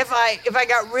saying that if I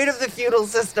got rid of the feudal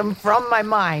system from my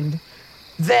mind,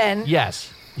 then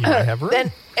yes, you might have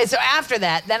room. And so after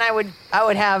that, then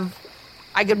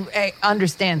I could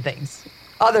understand things,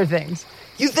 other things.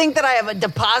 You think that I have a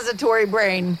depository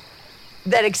brain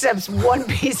that accepts one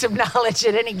piece of knowledge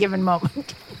at any given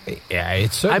moment? Yeah,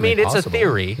 it's certainly it's possible. a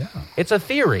theory. Yeah. It's a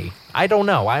theory. I don't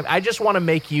know. I just want to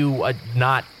make you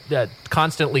not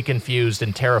constantly confused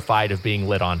and terrified of being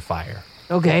lit on fire.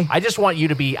 Okay. I just want you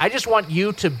to be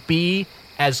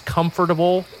as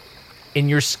comfortable in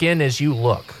your skin as you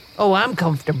look. Oh, I'm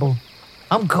comfortable.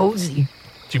 I'm cozy.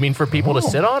 Do you mean for people to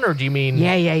sit on, or do you mean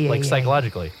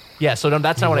psychologically? Yeah, so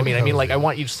that's not what I mean. I mean, like, I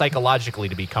want you psychologically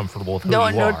to be comfortable with who you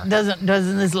are. Doesn't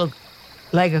this look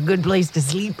like a good place to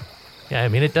sleep? Yeah, I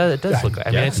mean, it does look like,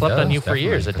 I slept on you for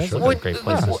years. It does look like a great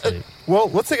place to sleep. Well,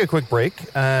 let's take a quick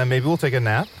break. Maybe we'll take a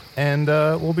nap, and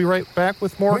we'll be right back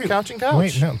with more Couch and Couch.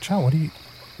 Wait, no, John, what do you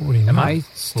mean? Am I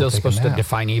still supposed to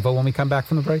define evil when we come back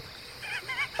from the break?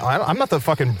 I'm not the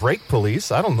fucking break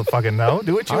police. I don't fucking know.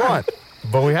 Do what you want.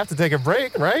 But we have to take a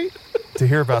break, right? To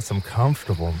hear about some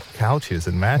comfortable couches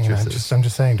and mattresses. I'm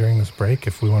just saying, during this break,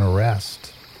 if we want to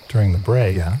rest during the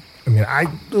break. Yeah. I mean, I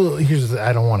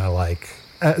don't want to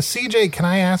CJ, can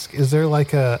I ask, is there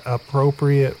like a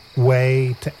appropriate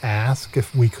way to ask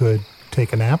if we could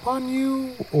take a nap on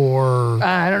you, or?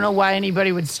 I don't know why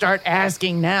anybody would start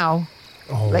asking now.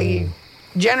 Oh. Like,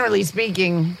 generally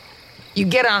speaking, you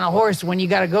get on a horse when you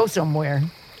got to go somewhere.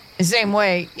 The same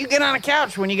way, you get on a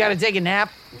couch when you got to take a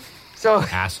nap. So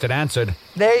asked and answered.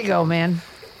 There you go, man.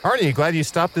 Aren't you glad you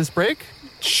stopped this break?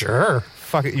 Sure.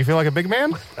 Fuck it. You feel like a big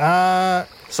man?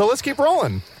 So let's keep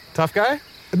rolling. Tough guy?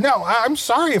 No, I'm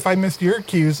sorry if I missed your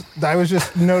cues. I was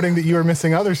just noting that you were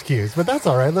missing others' cues, but that's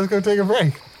all right. Let's go take a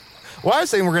break. Well, I was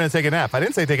saying we're going to take a nap. I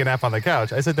didn't say take a nap on the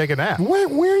couch. I said take a nap. Where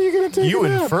are you going to take a nap? You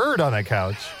inferred on a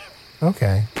couch.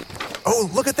 Okay. Oh,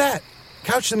 look at that.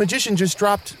 Couch the Magician just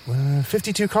dropped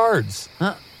 52 cards.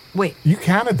 Wait. You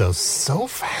counted those so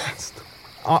fast.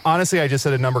 Honestly, I just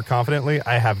said a number confidently.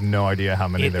 I have no idea how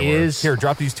many there were. Here,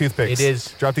 drop these toothpicks. It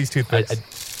is. Drop these toothpicks.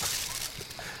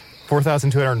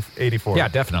 4,284. Yeah,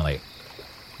 definitely.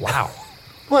 Wow.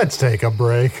 Let's take a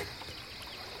break.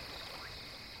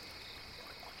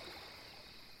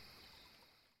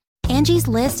 Angie's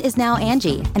List is now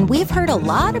Angie, and we've heard a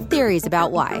lot of theories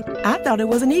about why. I thought it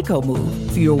was an eco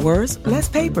move. Fewer words, less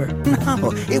paper.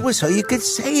 No, it was so you could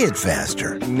say it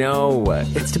faster. No,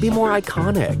 it's to be more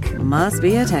iconic. Must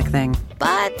be a tech thing.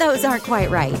 But those aren't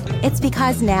quite right. It's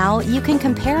because now you can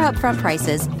compare upfront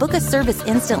prices, book a service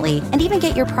instantly, and even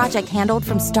get your project handled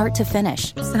from start to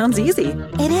finish. Sounds easy.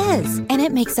 It is, and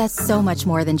it makes us so much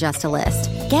more than just a list.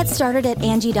 Get started at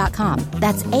Angie.com.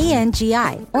 That's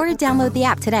ANGI, or download the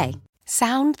app today.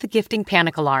 Sound the gifting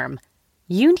panic alarm.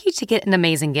 You need to get an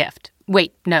amazing gift.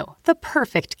 Wait, no, the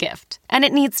perfect gift. And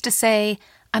it needs to say,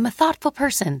 I'm a thoughtful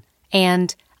person,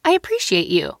 and I appreciate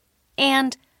you,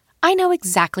 and I know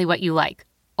exactly what you like,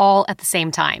 all at the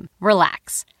same time.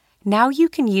 Relax. Now you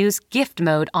can use gift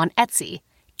mode on Etsy.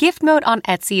 Gift mode on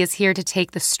Etsy is here to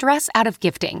take the stress out of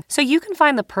gifting, so you can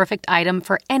find the perfect item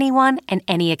for anyone and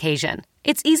any occasion.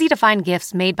 It's easy to find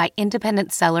gifts made by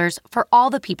independent sellers for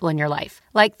all the people in your life,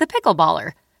 like the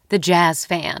pickleballer, the jazz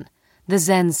fan, the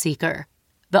Zen seeker,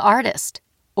 the artist,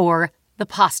 or the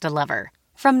pasta lover.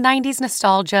 From 90s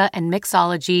nostalgia and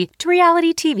mixology to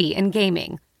reality TV and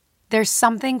gaming, there's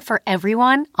something for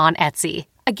everyone on Etsy.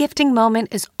 A gifting moment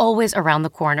is always around the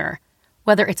corner.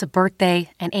 Whether it's a birthday,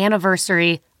 an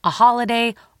anniversary, a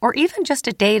holiday, or even just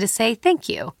a day to say thank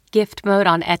you, Gift Mode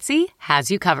on Etsy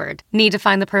has you covered. Need to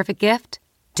find the perfect gift?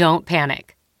 Don't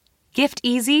panic. Gift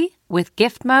easy with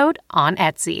Gift Mode on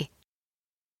Etsy.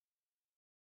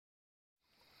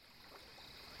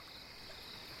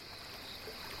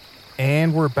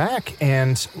 And we're back,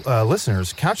 and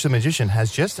listeners, Couch the Magician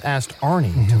has just asked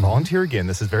Arnie to volunteer again.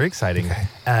 This is very exciting,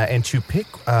 and to pick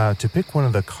one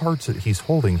of the cards that he's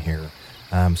holding here.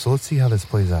 So let's see how this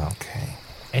plays out. Okay.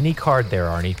 Any card there,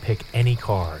 Arnie. Pick any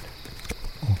card.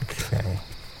 Okay.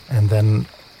 And then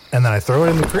I throw it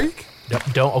in the creek?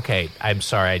 Don't. Okay, I'm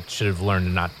sorry. I should have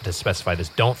learned not to specify this.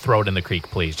 Don't throw it in the creek,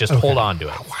 please. Just hold on to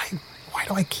it. Why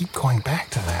do I keep going back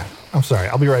to that? I'm sorry.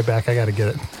 I'll be right back. I got to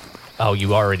get it. Oh,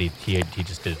 you already, he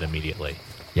just did it immediately.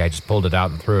 Yeah, I just pulled it out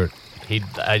and threw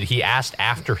it. He asked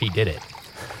after he did it.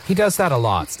 He does that a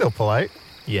lot. It's still polite.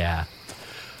 Yeah.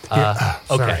 Okay.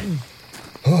 Sorry.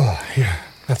 Oh, yeah.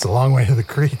 That's a long way to the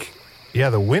creek.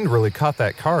 Yeah, the wind really caught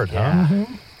that card, Yeah. huh?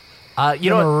 Mm-hmm. You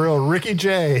know, a real Ricky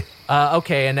J.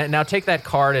 Okay, and now take that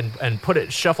card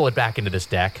and shuffle it back into this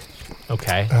deck.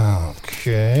 Okay.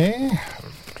 Okay.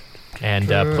 And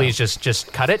please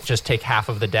just cut it. Just take half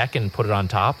of the deck and put it on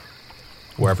top.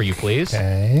 Wherever you please.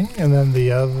 Okay, and then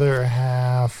the other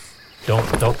half. Don't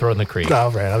throw it in the creek. All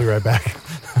right, I'll be right back.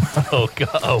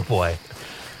 Oh boy.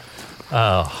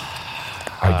 Oh.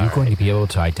 Are you going to be able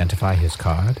to identify his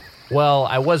card? Well,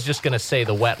 I was just going to say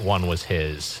the wet one was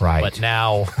his. Right. But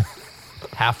now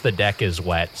half the deck is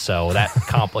wet, so that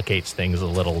complicates things a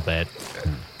little bit.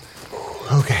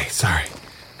 Okay, sorry.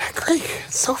 That creek,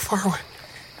 it's so far away.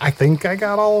 I think I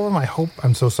got all of them.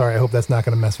 I'm so sorry. I hope that's not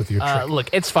going to mess with your trick. Look,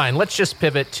 it's fine. Let's just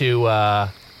pivot to,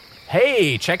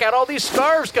 hey, check out all these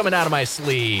scarves coming out of my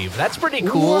sleeve. That's pretty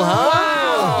cool, huh?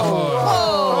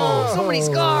 Wow. Whoa, so many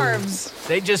scarves.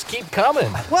 They just keep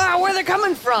coming. Wow, where are they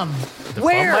coming from?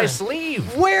 Where? From my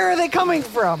sleeve. Where are they coming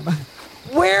from?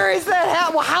 Where is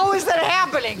that? How is that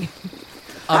happening?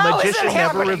 A magician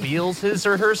never reveals his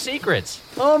or her secrets.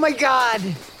 Oh, my God.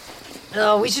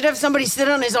 Oh, we should have somebody sit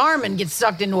on his arm and get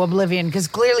sucked into oblivion, because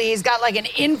clearly he's got like an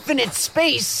infinite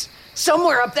space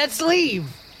somewhere up that sleeve.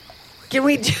 Can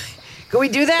we do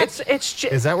that?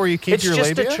 Is that where you keep your labia?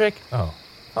 It's just a trick. Oh,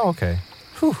 okay.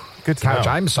 Whew. Good to Couch,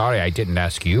 know. I'm sorry I didn't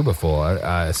ask you before,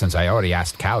 since I already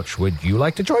asked Couch. Would you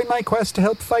like to join my quest to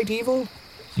help fight evil?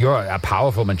 You're a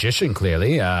powerful magician,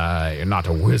 clearly. You're not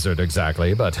a wizard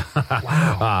exactly, but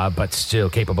but still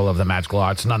capable of the magical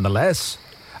arts nonetheless.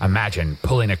 Imagine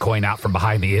pulling a coin out from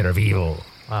behind the ear of evil.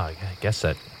 Wow, I guess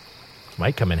that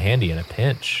might come in handy in a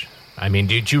pinch. I mean,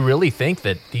 did you really think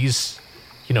that these,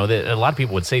 a lot of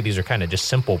people would say these are kind of just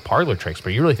simple parlor tricks,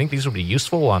 but you really think these would be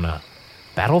useful on a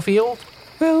battlefield?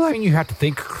 Well, I mean, you have to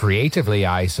think creatively,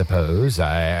 I suppose.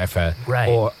 If a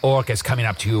orc is coming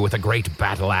up to you with a great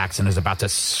battle axe and is about to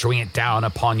swing it down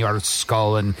upon your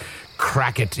skull and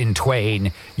crack it in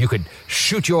twain, you could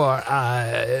shoot your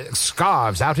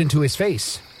scarves out into his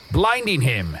face, blinding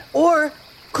him. Or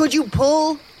could you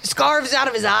pull scarves out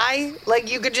of his eye?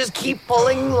 Like you could just keep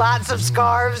pulling lots of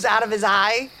scarves out of his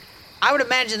eye? I would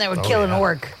imagine that would kill an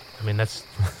orc. I mean, that's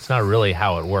not really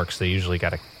how it works. They usually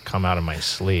got to come out of my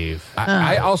sleeve.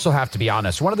 I also have to be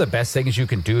honest. One of the best things you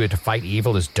can do to fight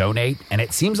evil is donate, and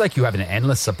it seems like you have an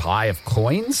endless supply of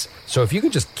coins. So if you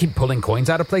could just keep pulling coins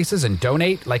out of places and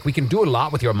donate, like we can do a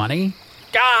lot with your money.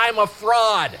 I'm a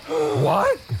fraud.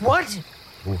 What? What?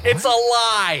 It's a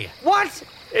lie. What?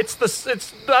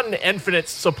 It's not an infinite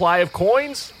supply of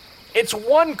coins. It's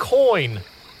one coin.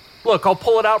 Look, I'll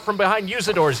pull it out from behind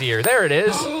Usador's ear. There it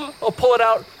is. I'll pull it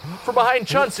out from behind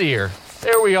Chunt's ear.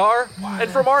 There we are. And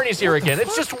from Arnie's ear again.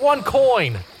 It's just one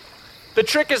coin. The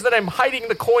trick is that I'm hiding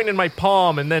the coin in my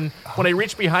palm, and then when I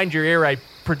reach behind your ear, I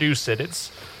produce it.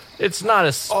 It's not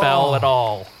a spell at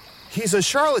all. He's a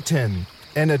charlatan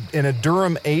and a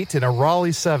Durham 8 and a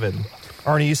Raleigh 7.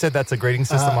 Arnie, you said that's a grading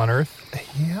system on Earth?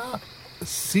 Yeah.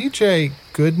 CJ,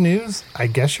 good news. I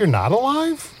guess you're not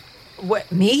alive?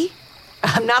 What, me?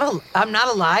 I'm not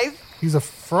alive? He's a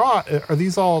fraud. Are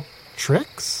these all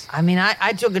tricks? I mean,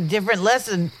 I took a different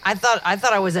lesson. I thought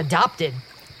I was adopted.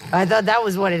 I thought that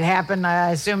was what had happened. I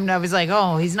assumed I was like,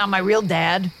 oh, he's not my real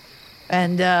dad.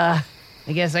 And I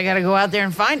guess I got to go out there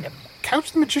and find him.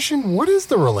 Couch the Magician, what is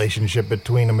the relationship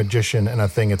between a magician and a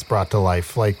thing it's brought to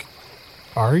life? Like,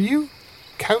 are you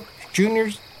Couch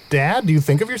Jr.'s dad? Do you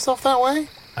think of yourself that way?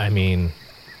 I mean,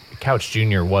 Couch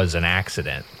Jr. was an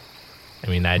accident. I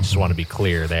mean, I just want to be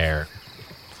clear there.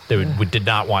 We did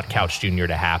not want Couch Jr.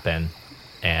 to happen.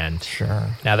 And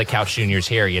now that Couch Jr.'s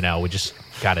here, we just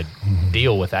got to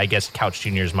deal with it. I guess Couch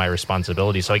Jr. is my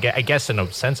responsibility. So I guess in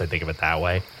a sense, I think of it that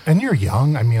way. And you're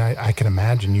young. I mean, I can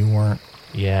imagine you weren't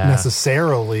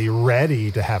necessarily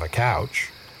ready to have a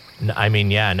couch. I mean,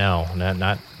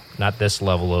 not this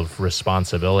level of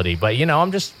responsibility. But,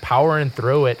 I'm just powering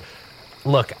through it.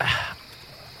 Look,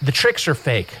 the tricks are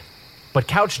fake, but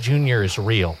Couch Jr. is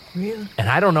real. Really? And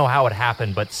I don't know how it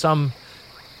happened, but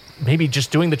maybe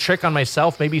just doing the trick on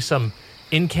myself, maybe some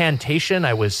incantation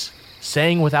I was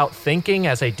saying without thinking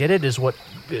as I did it is what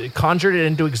conjured it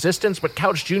into existence, but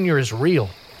Couch Jr. is real.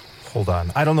 Hold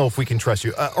on. I don't know if we can trust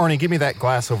you. Arnie, give me that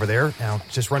glass over there. Now,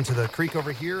 just run to the creek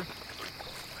over here.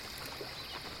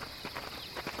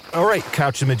 All right,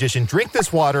 Couch the Magician, drink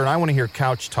this water, and I want to hear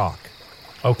Couch talk.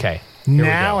 Okay.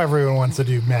 Now everyone wants to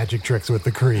do magic tricks with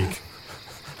the creek.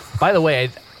 By the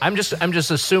way, I'm just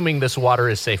assuming this water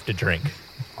is safe to drink.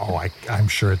 Oh, I'm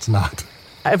sure it's not.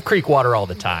 I have creek water all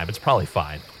the time. It's probably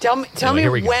fine. Tell me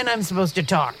when I'm supposed to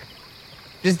talk.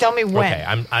 Just tell me when.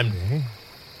 Okay,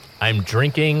 I'm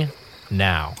drinking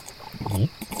now.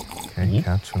 Okay,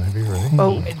 Couch, whenever you're ready.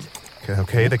 Oh,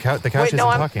 okay. The couch isn't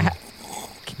talking.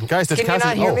 Guys, the couch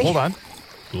is. Oh, hold on.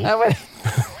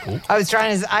 I was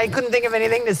trying to. I couldn't think of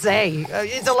anything to say.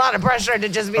 It's a lot of pressure to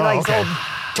just be like, "So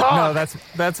talk." No,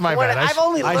 that's my bad. I've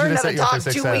only learned how to talk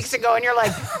 2 weeks ago, and you're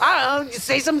like, I don't know, just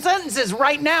say some sentences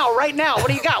right now. What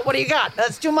do you got? What do you got?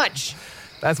 That's too much.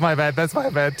 That's my bad.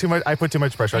 Too much. I put too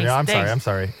much pressure on you. I'm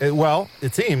sorry.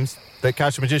 It seems that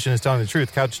Couch the Magician is telling the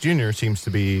truth. Couch Jr. seems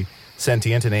to be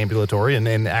sentient and ambulatory and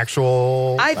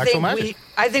actual magic.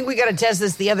 I think we got to test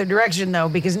this the other direction, though,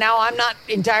 because now I'm not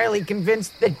entirely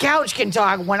convinced that Couch can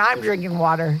talk when I'm drinking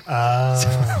water.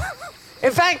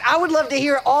 In fact, I would love to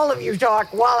hear all of you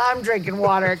talk while I'm drinking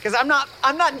water, because I'm not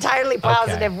entirely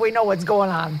positive we know what's going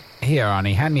on. Here,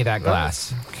 Arnie, hand me that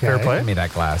glass. Okay. Fair play. Hand me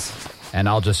that glass. And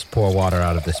I'll just pour water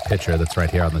out of this pitcher that's right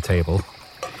here on the table.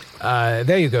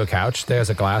 There you go, Couch.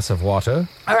 There's a glass of water.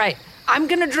 All right. I'm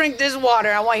going to drink this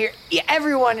water. I want to hear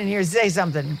everyone in here say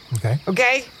something. Okay.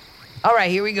 Okay? All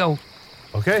right, here we go.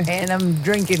 Okay. And I'm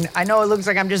drinking. I know it looks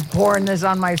like I'm just pouring this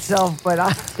on myself, but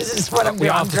this is what I'm doing. We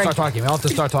all have to start talking.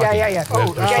 Yeah.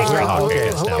 Oh,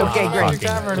 okay, great.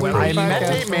 I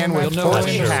met a man with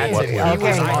pointy hats, and he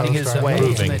was on his way.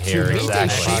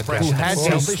 Who had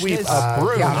to sweep a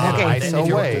broom ice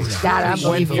away.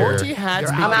 When pointy hats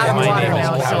I'm out of water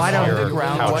now, so I don't. the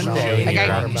ground one day.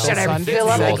 Should I fill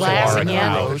up the glass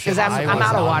again? Because I'm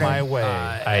out of water.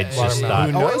 I just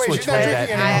thought. Who knows which way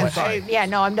that Yeah,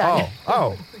 no, I'm done. Oh.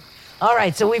 All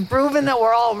right, so we've proven that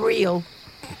we're all real.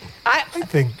 I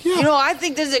think, I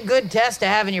think this is a good test to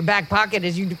have in your back pocket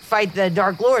as you fight the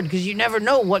Dark Lord, because you never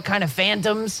know what kind of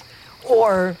phantoms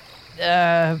or,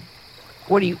 the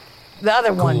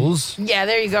other one? Ghouls? Yeah,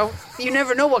 there you go. You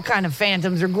never know what kind of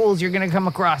phantoms or ghouls you're going to come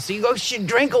across. So you should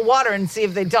drink a water and see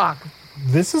if they talk.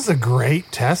 This is a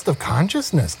great test of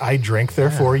consciousness. I drink,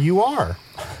 therefore you are.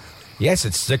 Yes,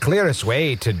 it's the clearest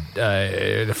way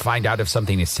to find out if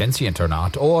something is sentient or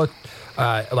not. Or,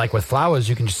 like with flowers,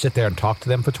 you can just sit there and talk to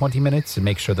them for 20 minutes and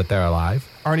make sure that they're alive.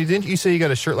 Arnie, didn't you say you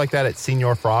got a shirt like that at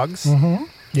Senior Frogs? Mm-hmm.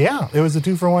 Yeah, it was a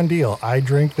 2-for-1 deal. I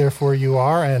drink, therefore you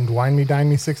are, and Wine Me, Dine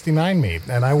Me, 69 Me.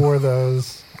 And I wore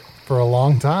those for a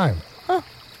long time. Huh.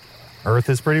 Earth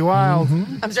is pretty wild.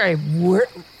 Mm-hmm. I'm sorry,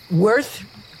 worth?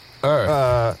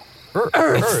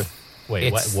 Earth.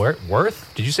 Wait, what?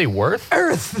 Worth? Did you say worth?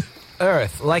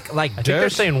 Earth, like I dirt. think they're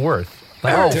saying worth.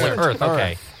 Like like dirt. Earth.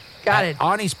 Okay. Got it.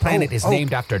 Arnie's planet is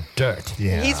named after dirt.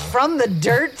 Yeah. He's from the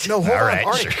dirt? No, hold All on, right,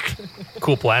 Arnie.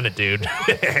 cool planet, dude.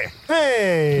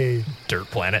 Hey. Dirt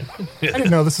planet. I didn't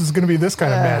know this was going to be this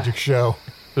kind of magic show.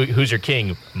 Who's your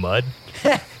king? Mud?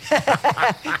 That's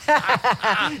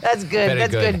good. Very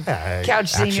That's good. Couch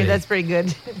Senior, Actually- that's pretty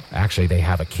good. Actually, they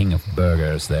have a king of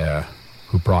burgers there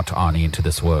who brought Arnie into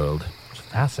this world.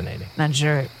 Fascinating. Not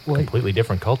sure. Completely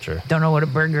different culture. Don't know what a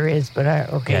burger is, but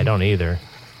okay. Yeah, I don't either.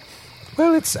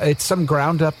 Well, it's some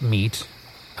ground up meat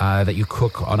that you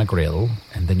cook on a grill,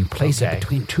 and then you place it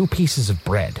between two pieces of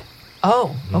bread.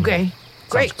 Oh, okay.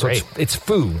 Great. So it's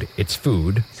food. It's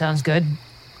food. Sounds good.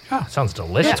 Sounds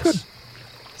delicious. It's good.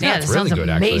 Yeah, it's that really sounds good,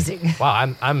 actually. amazing.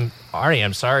 Wow, I'm Arnie.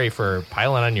 I'm sorry for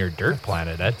piling on your dirt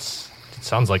planet. It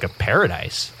sounds like a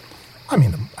paradise. I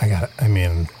mean,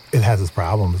 it has its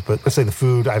problems, but let's say the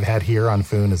food I've had here on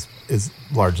Foon is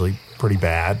largely pretty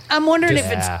bad. I'm wondering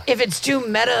Yeah. if it's too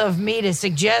meta of me to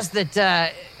suggest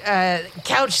that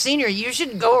Couch Senior, you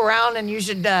should go around and you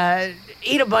should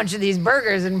eat a bunch of these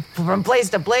burgers and from place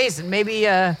to place, and maybe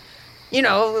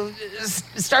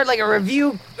start like a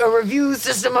review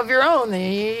system of your own.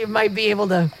 You might be able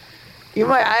to. You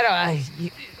might.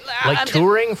 Like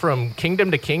touring from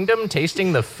kingdom to kingdom,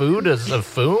 tasting the food as a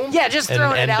foom? Yeah, just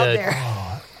throwing it out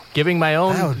there. Giving my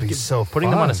own. That would be so Putting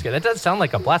them on a fun. scale. That does sound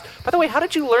like a blast. By the way, how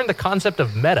did you learn the concept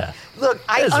of meta? Look,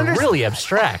 I That is understand. really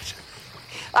abstract.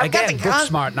 I've got Again, the book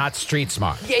smart, not street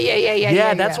smart.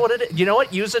 Yeah, That's what it is. You know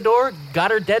what? Usador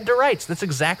got her dead to rights. That's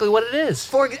exactly what it is.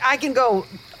 I can go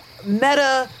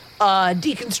meta,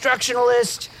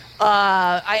 deconstructionalist.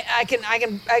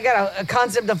 I got a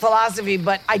concept of philosophy,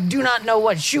 but I do not know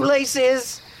what shoelace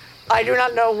is. I do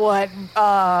not know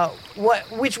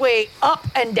which way up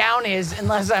and down is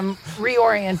unless I'm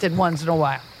reoriented once in a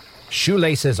while.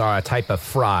 Shoelaces are a type of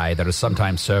fry that is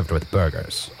sometimes served with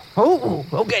burgers. Oh,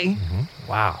 okay.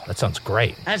 Wow, that sounds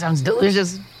great. That sounds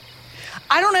delicious.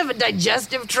 I don't have a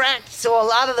digestive tract, so a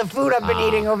lot of the food I've been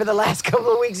eating over the last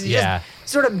couple of weeks is just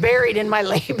sort of buried in my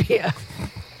labia.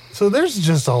 So there's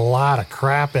just a lot of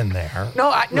crap in there.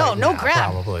 No now,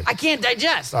 crap. probably. I can't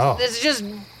digest. Oh. It's just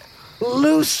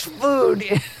loose food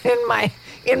in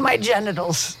my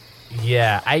genitals.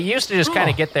 Yeah, I used to just kind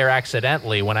of get there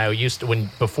accidentally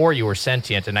before you were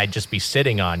sentient, and I'd just be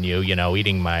sitting on you,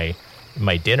 eating my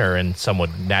dinner, and some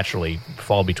would naturally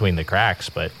fall between the cracks.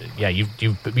 But yeah,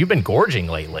 you've been gorging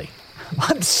lately.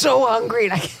 I'm so hungry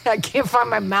and I can't find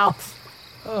my mouth.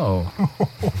 Oh.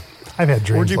 I've had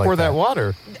dreams Where'd you like pour that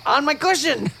water? On my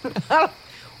cushion.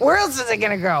 Where else is it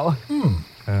gonna go?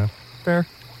 Fair.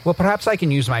 Well, perhaps I can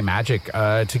use my magic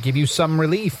to give you some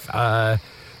relief.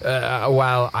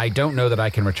 While I don't know that I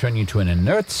can return you to an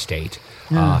inert state,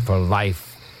 for life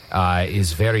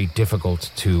is very difficult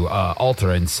to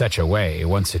alter in such a way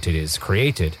once it is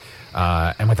created,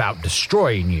 and without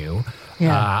destroying you.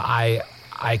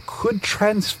 I could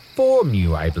transform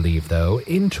you, I believe, though,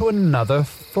 into another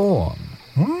form.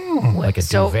 Like a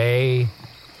duvet.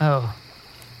 Oh.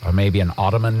 Or maybe an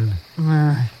ottoman.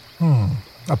 A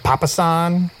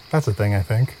papasan. That's a thing, I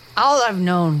think. All I've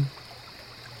known,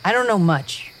 I don't know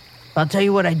much. I'll tell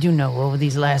you what I do know over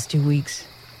these last 2 weeks.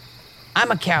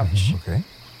 I'm a couch. Okay.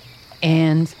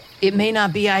 And it may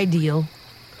not be ideal,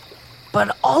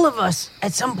 but all of us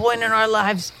at some point in our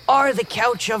lives are the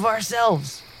couch of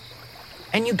ourselves.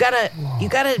 And you gotta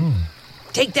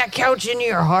take that couch into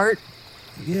your heart,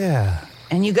 Yeah.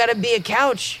 and you gotta be a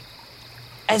couch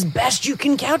as best you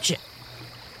can couch it.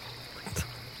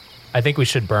 I think we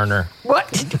should burn her. What?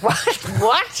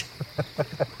 What?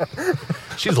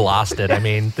 She's lost it. I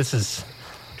mean,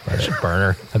 I should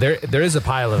burn her. There is a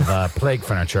pile of plague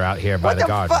furniture out here by What the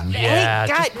garden. Yeah, hey,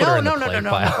 just God, put her in the no. plague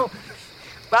pile.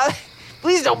 Well,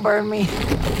 please don't burn me.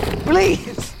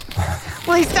 Please.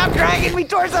 Please stop dragging me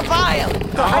towards the pile.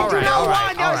 I do not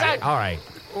want those. All right.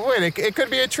 Wait, it could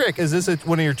be a trick. Is this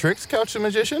one of your tricks, Couch the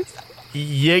Magician?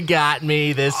 You got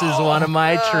me. This is one of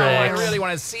my I tricks. really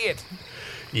want to see it.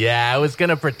 Yeah, I was going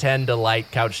to pretend to light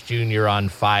Couch Jr. on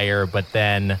fire, but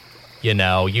then,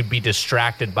 you'd be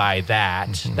distracted by that.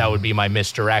 Mm-hmm. That would be my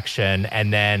misdirection.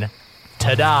 And then,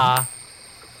 ta-da,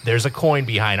 there's a coin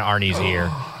behind Arnie's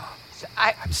ear.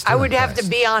 I would have to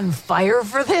be on fire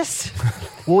for this.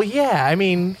 Well, yeah, I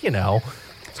mean,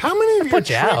 How many of your put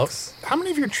you out. tricks? How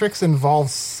many of your tricks involve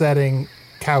setting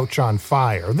Couch on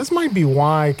fire? This might be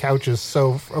why Couch is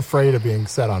so afraid of being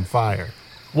set on fire.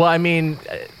 Well, I mean,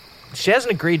 she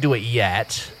hasn't agreed to it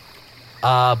yet,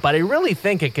 but I really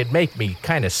think it could make me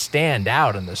kind of stand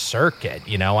out in the circuit.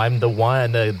 I'm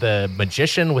the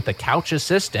magician with the couch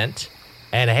assistant,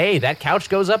 and hey, that couch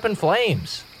goes up in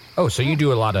flames. Oh, so you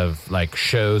do a lot of like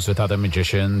shows with other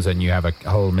magicians, and you have a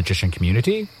whole magician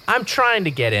community? I'm trying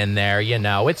to get in there,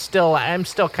 I'm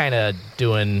still kind of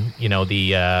doing,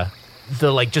 the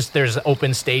like just there's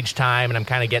open stage time, and I'm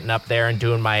kind of getting up there and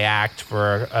doing my act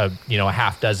for a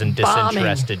half dozen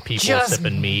disinterested people just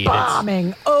sipping mead.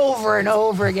 Bombing over and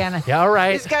over again. Yeah, all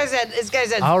right. This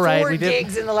guy's had All right, 4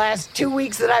 gigs in the last 2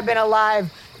 weeks that I've been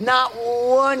alive. Not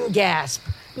one gasp.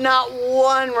 Not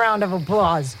one round of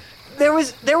applause. There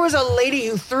was a lady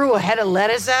who threw a head of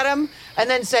lettuce at him and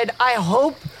then said, "I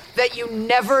hope that you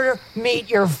never meet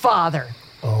your father."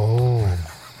 Oh,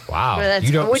 wow!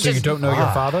 You don't know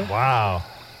your father? Wow.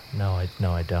 No, I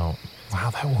don't. Wow,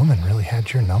 that woman really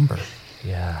had your number.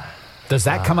 Yeah. Does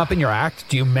that come up in your act?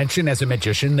 Do you mention as a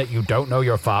magician that you don't know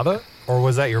your father? Or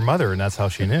was that your mother and that's how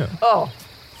she knew? Oh,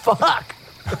 fuck.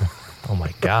 Oh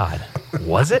my God.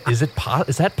 Was it? Is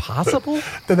that possible?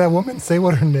 Did that woman say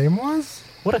what her name was?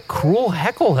 What a cruel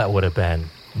heckle that would have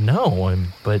been. No,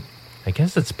 but I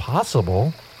guess it's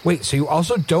possible. Wait, so you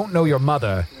also don't know your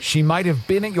mother. She might have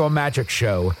been at your magic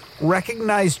show,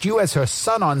 recognized you as her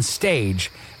son on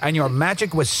stage, and your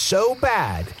magic was so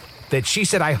bad that she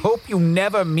said, "I hope you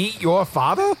never meet your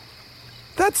father"?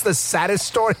 That's the saddest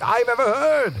story I've ever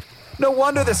heard. No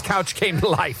wonder this couch came to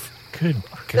life. Good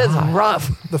God. That's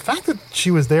rough. The fact that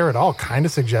she was there at all kind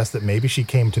of suggests that maybe she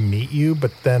came to meet you,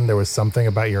 but then there was something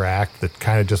about your act that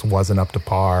kind of just wasn't up to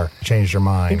par, changed her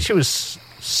mind. I think she was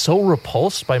so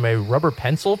repulsed by my rubber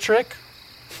pencil trick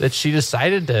that she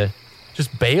decided to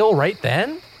just bail right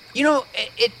then.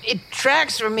 It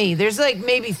tracks for me. There's like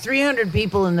maybe 300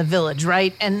 people in the village,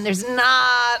 right? And there's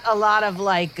not a lot of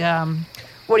like,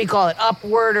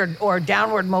 upward or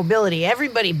downward mobility.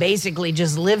 Everybody basically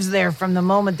just lives there from the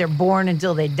moment they're born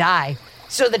until they die.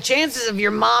 So the chances of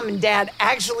your mom and dad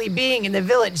actually being in the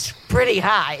village is pretty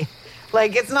high.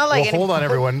 Like, it's not like... Well, hold on,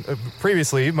 everyone.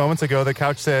 Previously, moments ago, the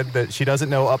couch said that she doesn't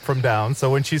know up from down. So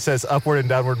when she says upward and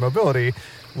downward mobility,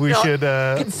 we should...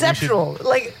 conceptual.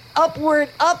 Like, upward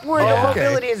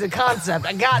mobility is a concept.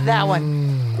 I got that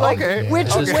one. Like,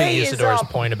 which way is Isidore's up?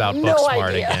 point about No book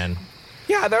smart idea. again.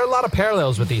 Yeah, there are a lot of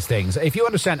parallels with these things. If you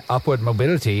understand upward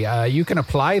mobility, you can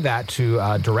apply that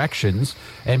to directions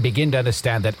and begin to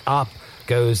understand that up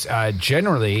goes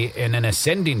generally in an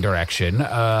ascending direction,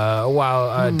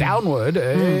 while downward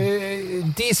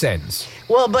descends.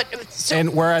 Well,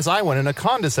 and whereas I went in a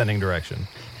condescending direction,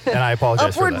 and I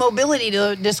apologize for upward that. mobility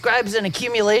describes an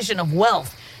accumulation of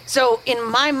wealth. So in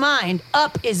my mind,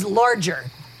 up is larger.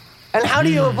 And how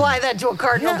do you apply that to a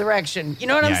cardinal direction? You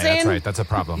know what I'm saying? That's right. That's a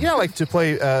problem. Yeah, like to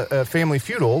play Family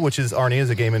Feudal, which is Arnie is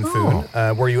a game in Foon,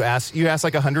 where you ask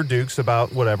like 100 dukes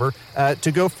about whatever.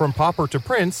 To go from pauper to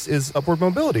prince is upward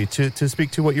mobility. To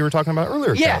speak to what you were talking about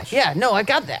earlier. Couch. No, I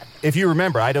got that. If you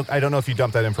remember, I don't know if you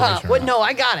dumped that information. Or not. No,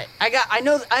 I got it.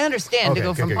 I understand. Okay, to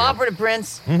go from good. pauper to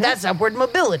prince, that's upward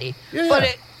mobility. Yeah,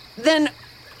 but then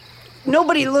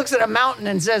nobody looks at a mountain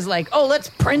and says like, "Oh, let's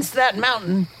prince that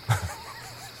mountain."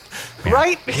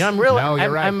 Right? Yeah, I'm really. No, you're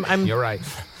right. You're right.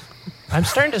 I'm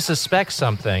starting to suspect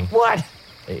something. What?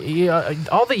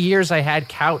 All the years I had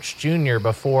Couch Jr.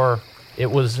 before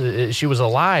she was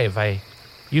alive, I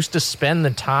used to spend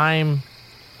the time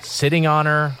sitting on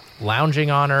her, lounging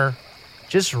on her,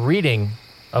 just reading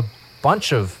a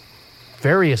bunch of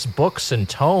various books and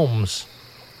tomes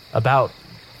about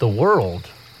the world.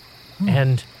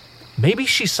 And maybe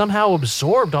she somehow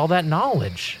absorbed all that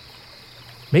knowledge.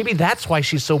 Maybe that's why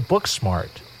she's so book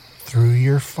smart. Through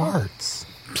your farts.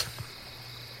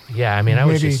 Yeah, I mean,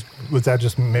 was that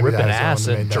just maybe ripping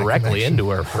acid directly into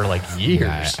her for like years.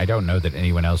 Yeah, I don't know that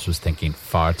anyone else was thinking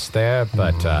farts there,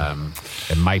 but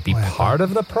it might be part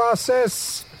of the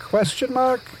process? Question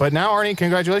mark? But now, Arnie,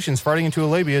 congratulations. Farting into a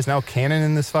labia is now canon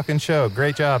in this fucking show.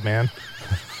 Great job, man.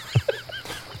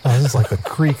 This is like the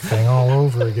Creek thing all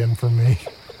over again for me.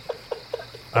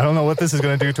 I don't know what this is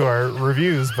going to do to our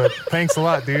reviews, but thanks a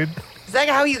lot, dude. Is that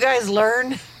how you guys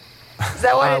learn? Is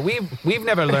that what we've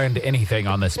never learned anything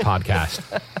on this podcast.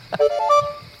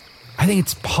 I think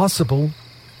it's possible,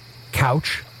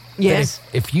 Couch. Yes.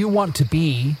 If you want to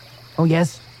be,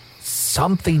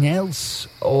 something else,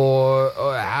 or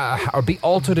be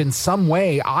altered in some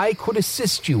way, I could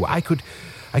assist you. I could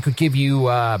give you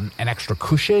an extra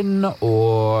cushion,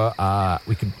 or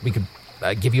we could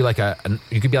give you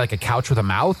you could be like a couch with a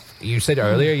mouth. You said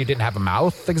earlier you didn't have a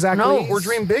mouth exactly. No, or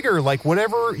dream bigger. Like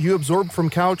whatever you absorbed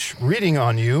from Couch reading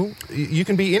on you, you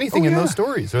can be anything in those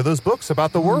stories or those books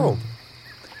about the world.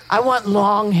 I want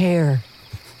long hair.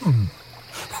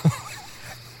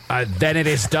 Then it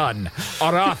is done.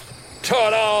 Arath,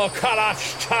 Toro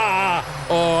Karashta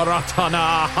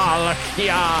Oratana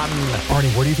Halkian.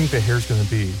 Arnie, what do you think the hair's going to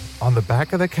be? On the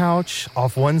back of the couch,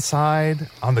 off one side,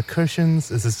 on the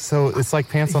cushions? Is this so? It's like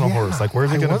pants on a horse. Like,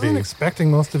 where's it going to be? I wasn't expecting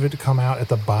most of it to come out at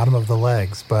the bottom of the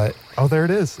legs, but there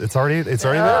it is. It's already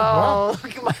there. Wow.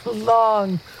 Look at my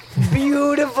long,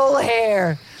 beautiful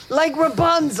hair, like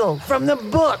Rapunzel from the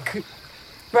book,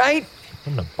 right?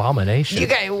 What an abomination. You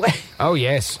guys. Oh,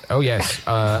 yes.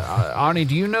 Arnie,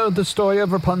 do you know the story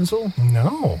of Rapunzel?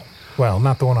 no. Well,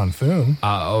 not the one on Foon.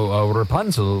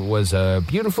 Rapunzel was a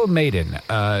beautiful maiden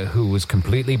who was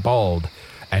completely bald,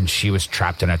 and she was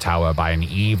trapped in a tower by an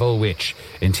evil witch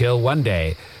until one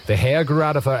day the hair grew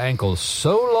out of her ankles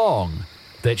so long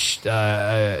that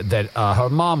her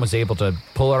mom was able to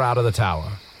pull her out of the tower.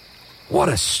 What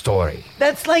a story.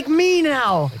 That's like me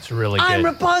now. It's really good. I'm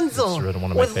Rapunzel. It's really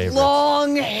one of my with favorites.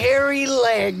 long, hairy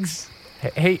legs.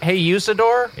 Hey,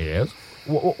 Usador? Yes?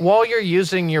 While you're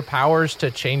using your powers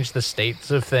to change the states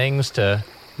of things to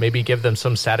maybe give them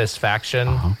some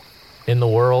satisfaction in the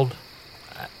world,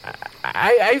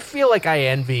 I feel like I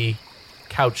envy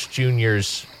Couch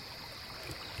Junior's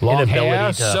long inability hair,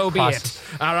 to so be it.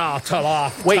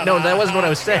 Wait, no, that wasn't what I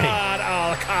was saying.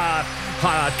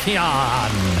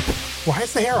 Why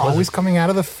is the hair always coming out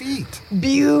of the feet?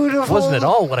 Beautiful. Wasn't at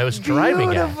all what I was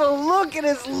driving at. Beautiful. Look at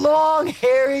his long,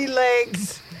 hairy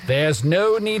legs. There's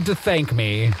no need to thank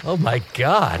me. Oh, my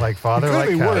God. Like father, It could like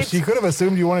be couch. worse. You could have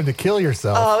assumed you wanted to kill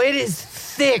yourself. Oh, it is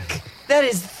thick. That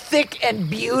is thick and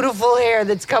beautiful hair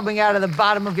that's coming out of the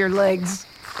bottom of your legs.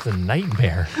 It's a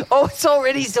nightmare. Oh, it's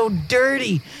already so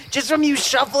dirty. Just from you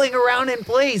shuffling around in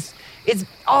place.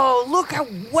 Look how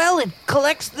well it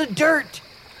collects the dirt.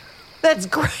 That's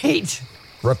great.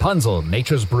 Rapunzel,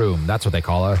 nature's broom. That's what they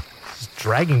call her. It's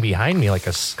dragging behind me like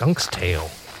a skunk's tail.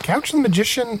 Couch the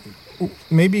Magician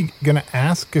maybe gonna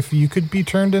ask if you could be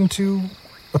turned into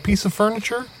a piece of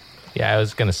furniture? Yeah, I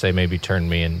was going to say maybe turn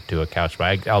me into a couch,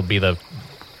 but I'll be the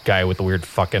guy with the weird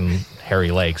fucking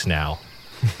hairy legs now.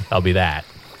 I'll be that.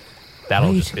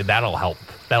 That'll help.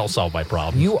 That'll solve my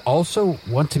problem. You also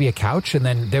want to be a couch, and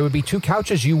then there would be two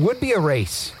couches. You would be a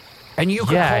race. And you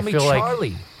could call me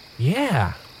Charlie.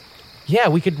 Yeah,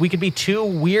 we could be two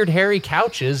weird hairy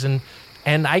couches, and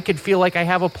I could feel like I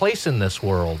have a place in this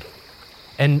world.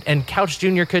 And Couch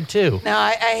Junior could too. Now,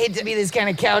 I hate to be this kind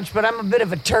of couch, but I'm a bit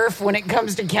of a turf when it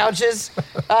comes to couches.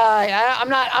 I'm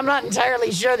not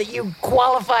entirely sure that you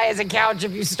qualify as a couch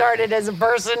if you started as a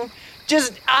person.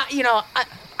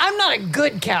 I'm not a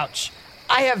good couch.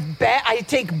 I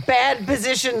take bad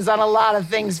positions on a lot of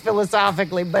things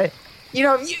philosophically, but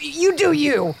you do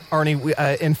you.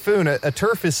 Arnie, in Foon, a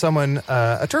turf is someone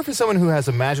who has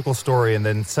a magical story, and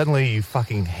then suddenly you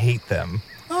fucking hate them.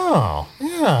 Oh,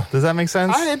 yeah. Does that make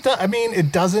sense?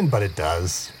 It doesn't, but it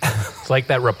does. It's like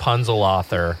that Rapunzel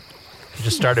author who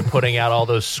just started putting out all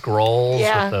those scrolls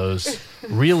with those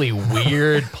really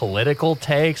weird political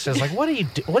takes. It's like, what are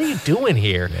you doing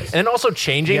here? Yes. And also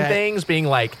changing things, being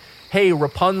like, hey,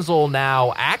 Rapunzel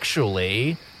now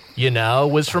actually,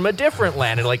 was from a different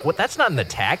land. And like, what? That's not in the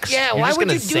text. Yeah, why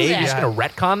would you do that? You're just going to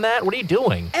retcon that? What are you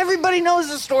doing? Everybody knows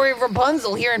the story of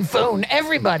Rapunzel here in Foon.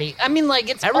 Everybody. I mean, like,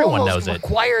 it's Everyone almost knows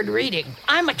required reading.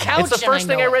 I'm a couch. It's the first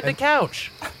thing I read the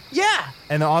couch. Yeah.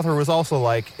 And the author was also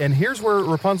like, and here's where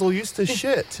Rapunzel used to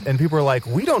shit. And people are like,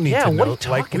 we don't need to know. What are you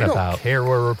talking about? We don't care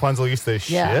where Rapunzel used to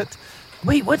shit.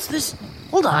 Wait, what's this?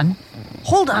 Hold on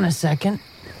a second.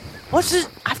 What's this?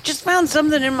 I've just found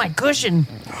something in my cushion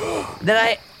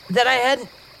that I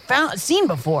hadn't seen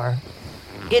before.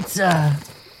 It's a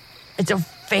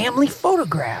family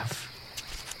photograph.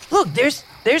 Look, there's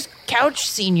Couch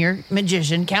Senior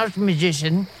Magician, Couch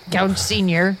Magician, Couch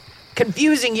Senior.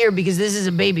 Confusing here because this is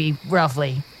a baby,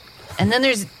 roughly. And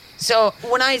then so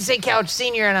when I say Couch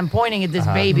Senior and I'm pointing at this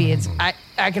baby, it's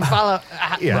I can follow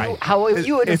how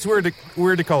you would. It's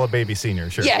weird to call a baby senior,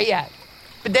 sure. Yeah.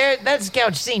 But that's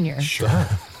Couch Senior. Sure.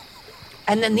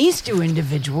 And then these two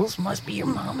individuals must be your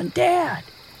mom and dad.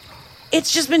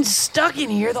 It's just been stuck in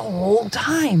here the whole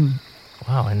time.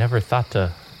 Wow, I never thought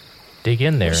to dig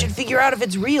in there. We should figure out if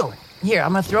it's real. Here,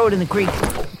 I'm going to throw it in the creek.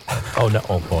 Oh, no.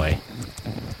 Oh, boy.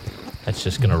 That's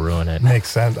just going to ruin it. Makes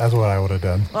sense. That's what I would have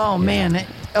done. Oh, man.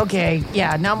 Okay,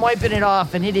 yeah, now I'm wiping it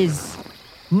off, and it is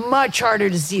much harder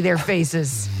to see their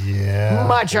faces. Yeah.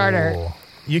 Much harder. Cool.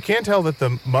 You can't tell that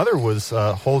the mother was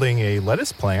holding a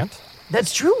lettuce plant.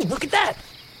 That's true. Look at that.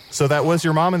 So that was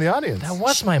your mom in the audience. That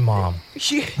was my mom.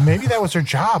 Maybe that was her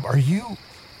job.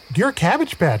 You're a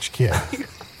Cabbage Patch Kid.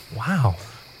 Wow.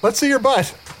 Let's see your butt.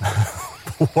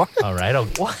 What? All right, I'll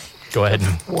go ahead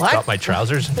and drop my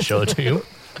trousers and show it to you.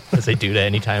 as I do to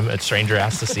any time a stranger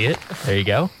asks to see it. There you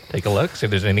go. Take a look. See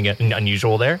if there's anything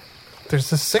unusual there.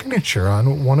 There's a signature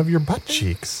on one of your butt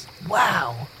cheeks.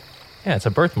 Wow. Yeah, it's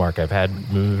a birthmark I've had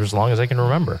as long as I can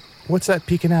remember. What's that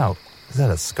peeking out? Is that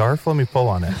a scarf? Let me pull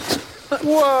on it.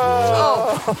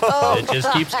 Whoa! It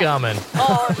just keeps coming.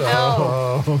 Oh,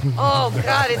 no. Oh,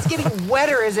 God, it's getting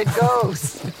wetter as it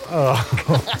goes.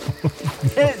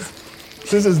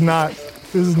 This is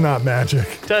not magic.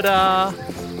 Ta-da!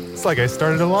 It's like I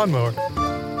started a lawnmower.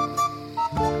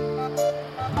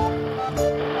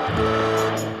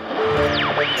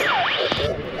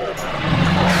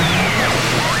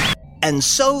 And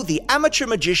so the amateur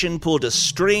magician pulled a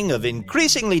string of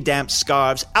increasingly damp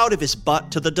scarves out of his butt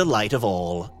to the delight of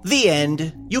all. The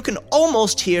end. You can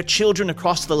almost hear children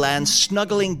across the land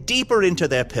snuggling deeper into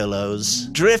their pillows,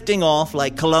 drifting off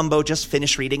like Columbo just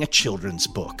finished reading a children's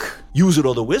book.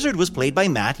 Yuzuru the Wizard was played by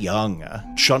Matt Young.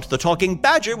 Chunt the Talking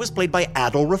Badger was played by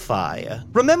Adil Rafai.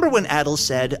 Remember when Adil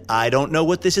said, "I don't know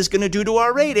what this is going to do to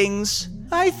our ratings"?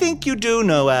 I think you do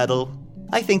know, Adil.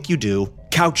 I think you do.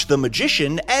 Couch the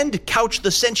Magician and Couch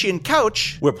the Sentient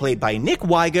Couch were played by Nick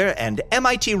Wiger and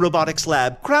MIT Robotics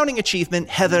Lab crowning achievement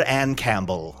Heather Ann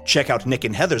Campbell. Check out Nick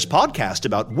and Heather's podcast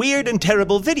about weird and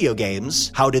terrible video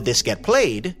games, How Did This Get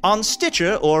Played, on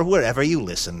Stitcher or wherever you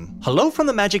listen. Hello from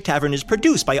the Magic Tavern is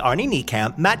produced by Arnie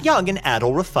Niekamp, Matt Young, and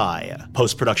Adil Rafai.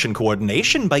 Post-production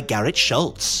coordination by Garrett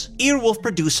Schultz. Earwolf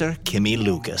producer Kimmy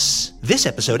Lucas. This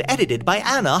episode edited by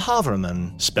Anna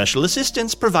Haverman. Special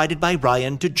assistance provided by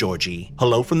Ryan DeGiorgi.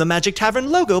 Hello from the Magic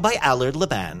Tavern logo by Allard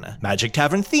Laban. Magic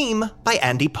Tavern theme by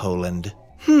Andy Poland.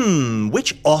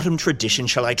 Which autumn tradition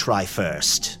shall I try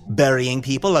first? Burying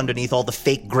people underneath all the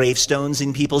fake gravestones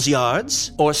in people's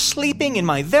yards? Or sleeping in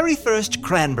my very first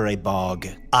cranberry bog?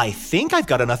 I think I've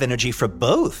got enough energy for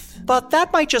both. But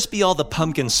that might just be all the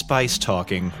pumpkin spice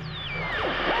talking.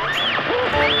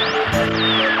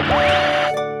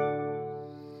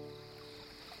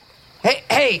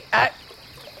 Hey, I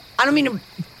don't mean to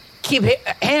keep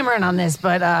hammering on this,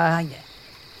 but I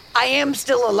am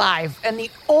still alive, and the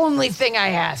only thing I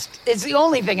asked, is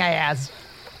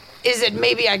that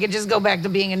maybe I could just go back to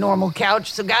being a normal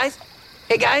couch. So guys,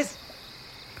 hey guys,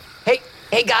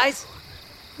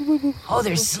 oh,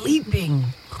 they're sleeping.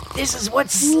 This is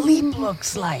what sleep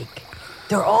looks like.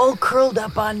 They're all curled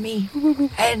up on me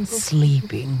and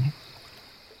sleeping.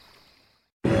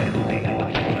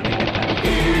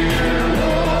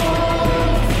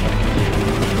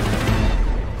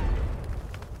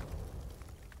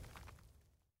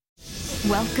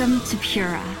 Welcome to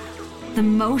Pura, the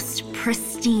most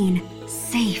pristine,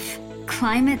 safe,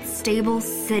 climate-stable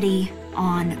city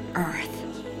on Earth.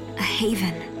 A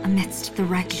haven amidst the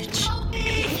wreckage.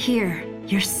 Here,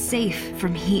 you're safe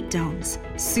from heat domes,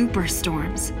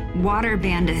 superstorms, water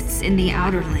bandits in the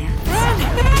outer lands.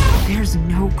 There's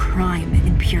no crime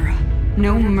in Pura.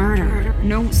 No murder,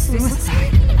 no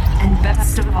suicide. And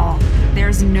best of all,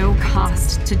 there's no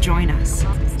cost to join us.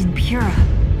 In Pura,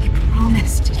 we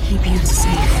promise to keep you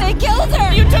safe. They killed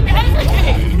her! You took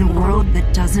everything! In a world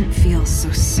that doesn't feel so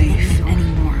safe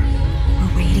anymore,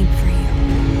 we're waiting for you.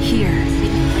 Here,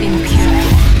 in Pura.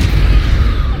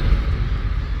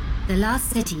 The Last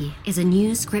City is a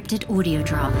new scripted audio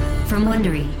drama from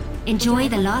Wondery. Enjoy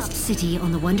The Last City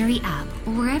on the Wondery app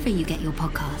or wherever you get your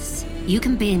podcasts. You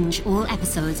can binge all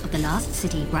episodes of The Last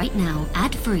City right now,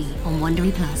 ad-free on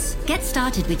Wondery Plus. Get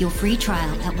started with your free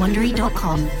trial at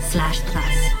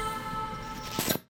Wondery.com/plus.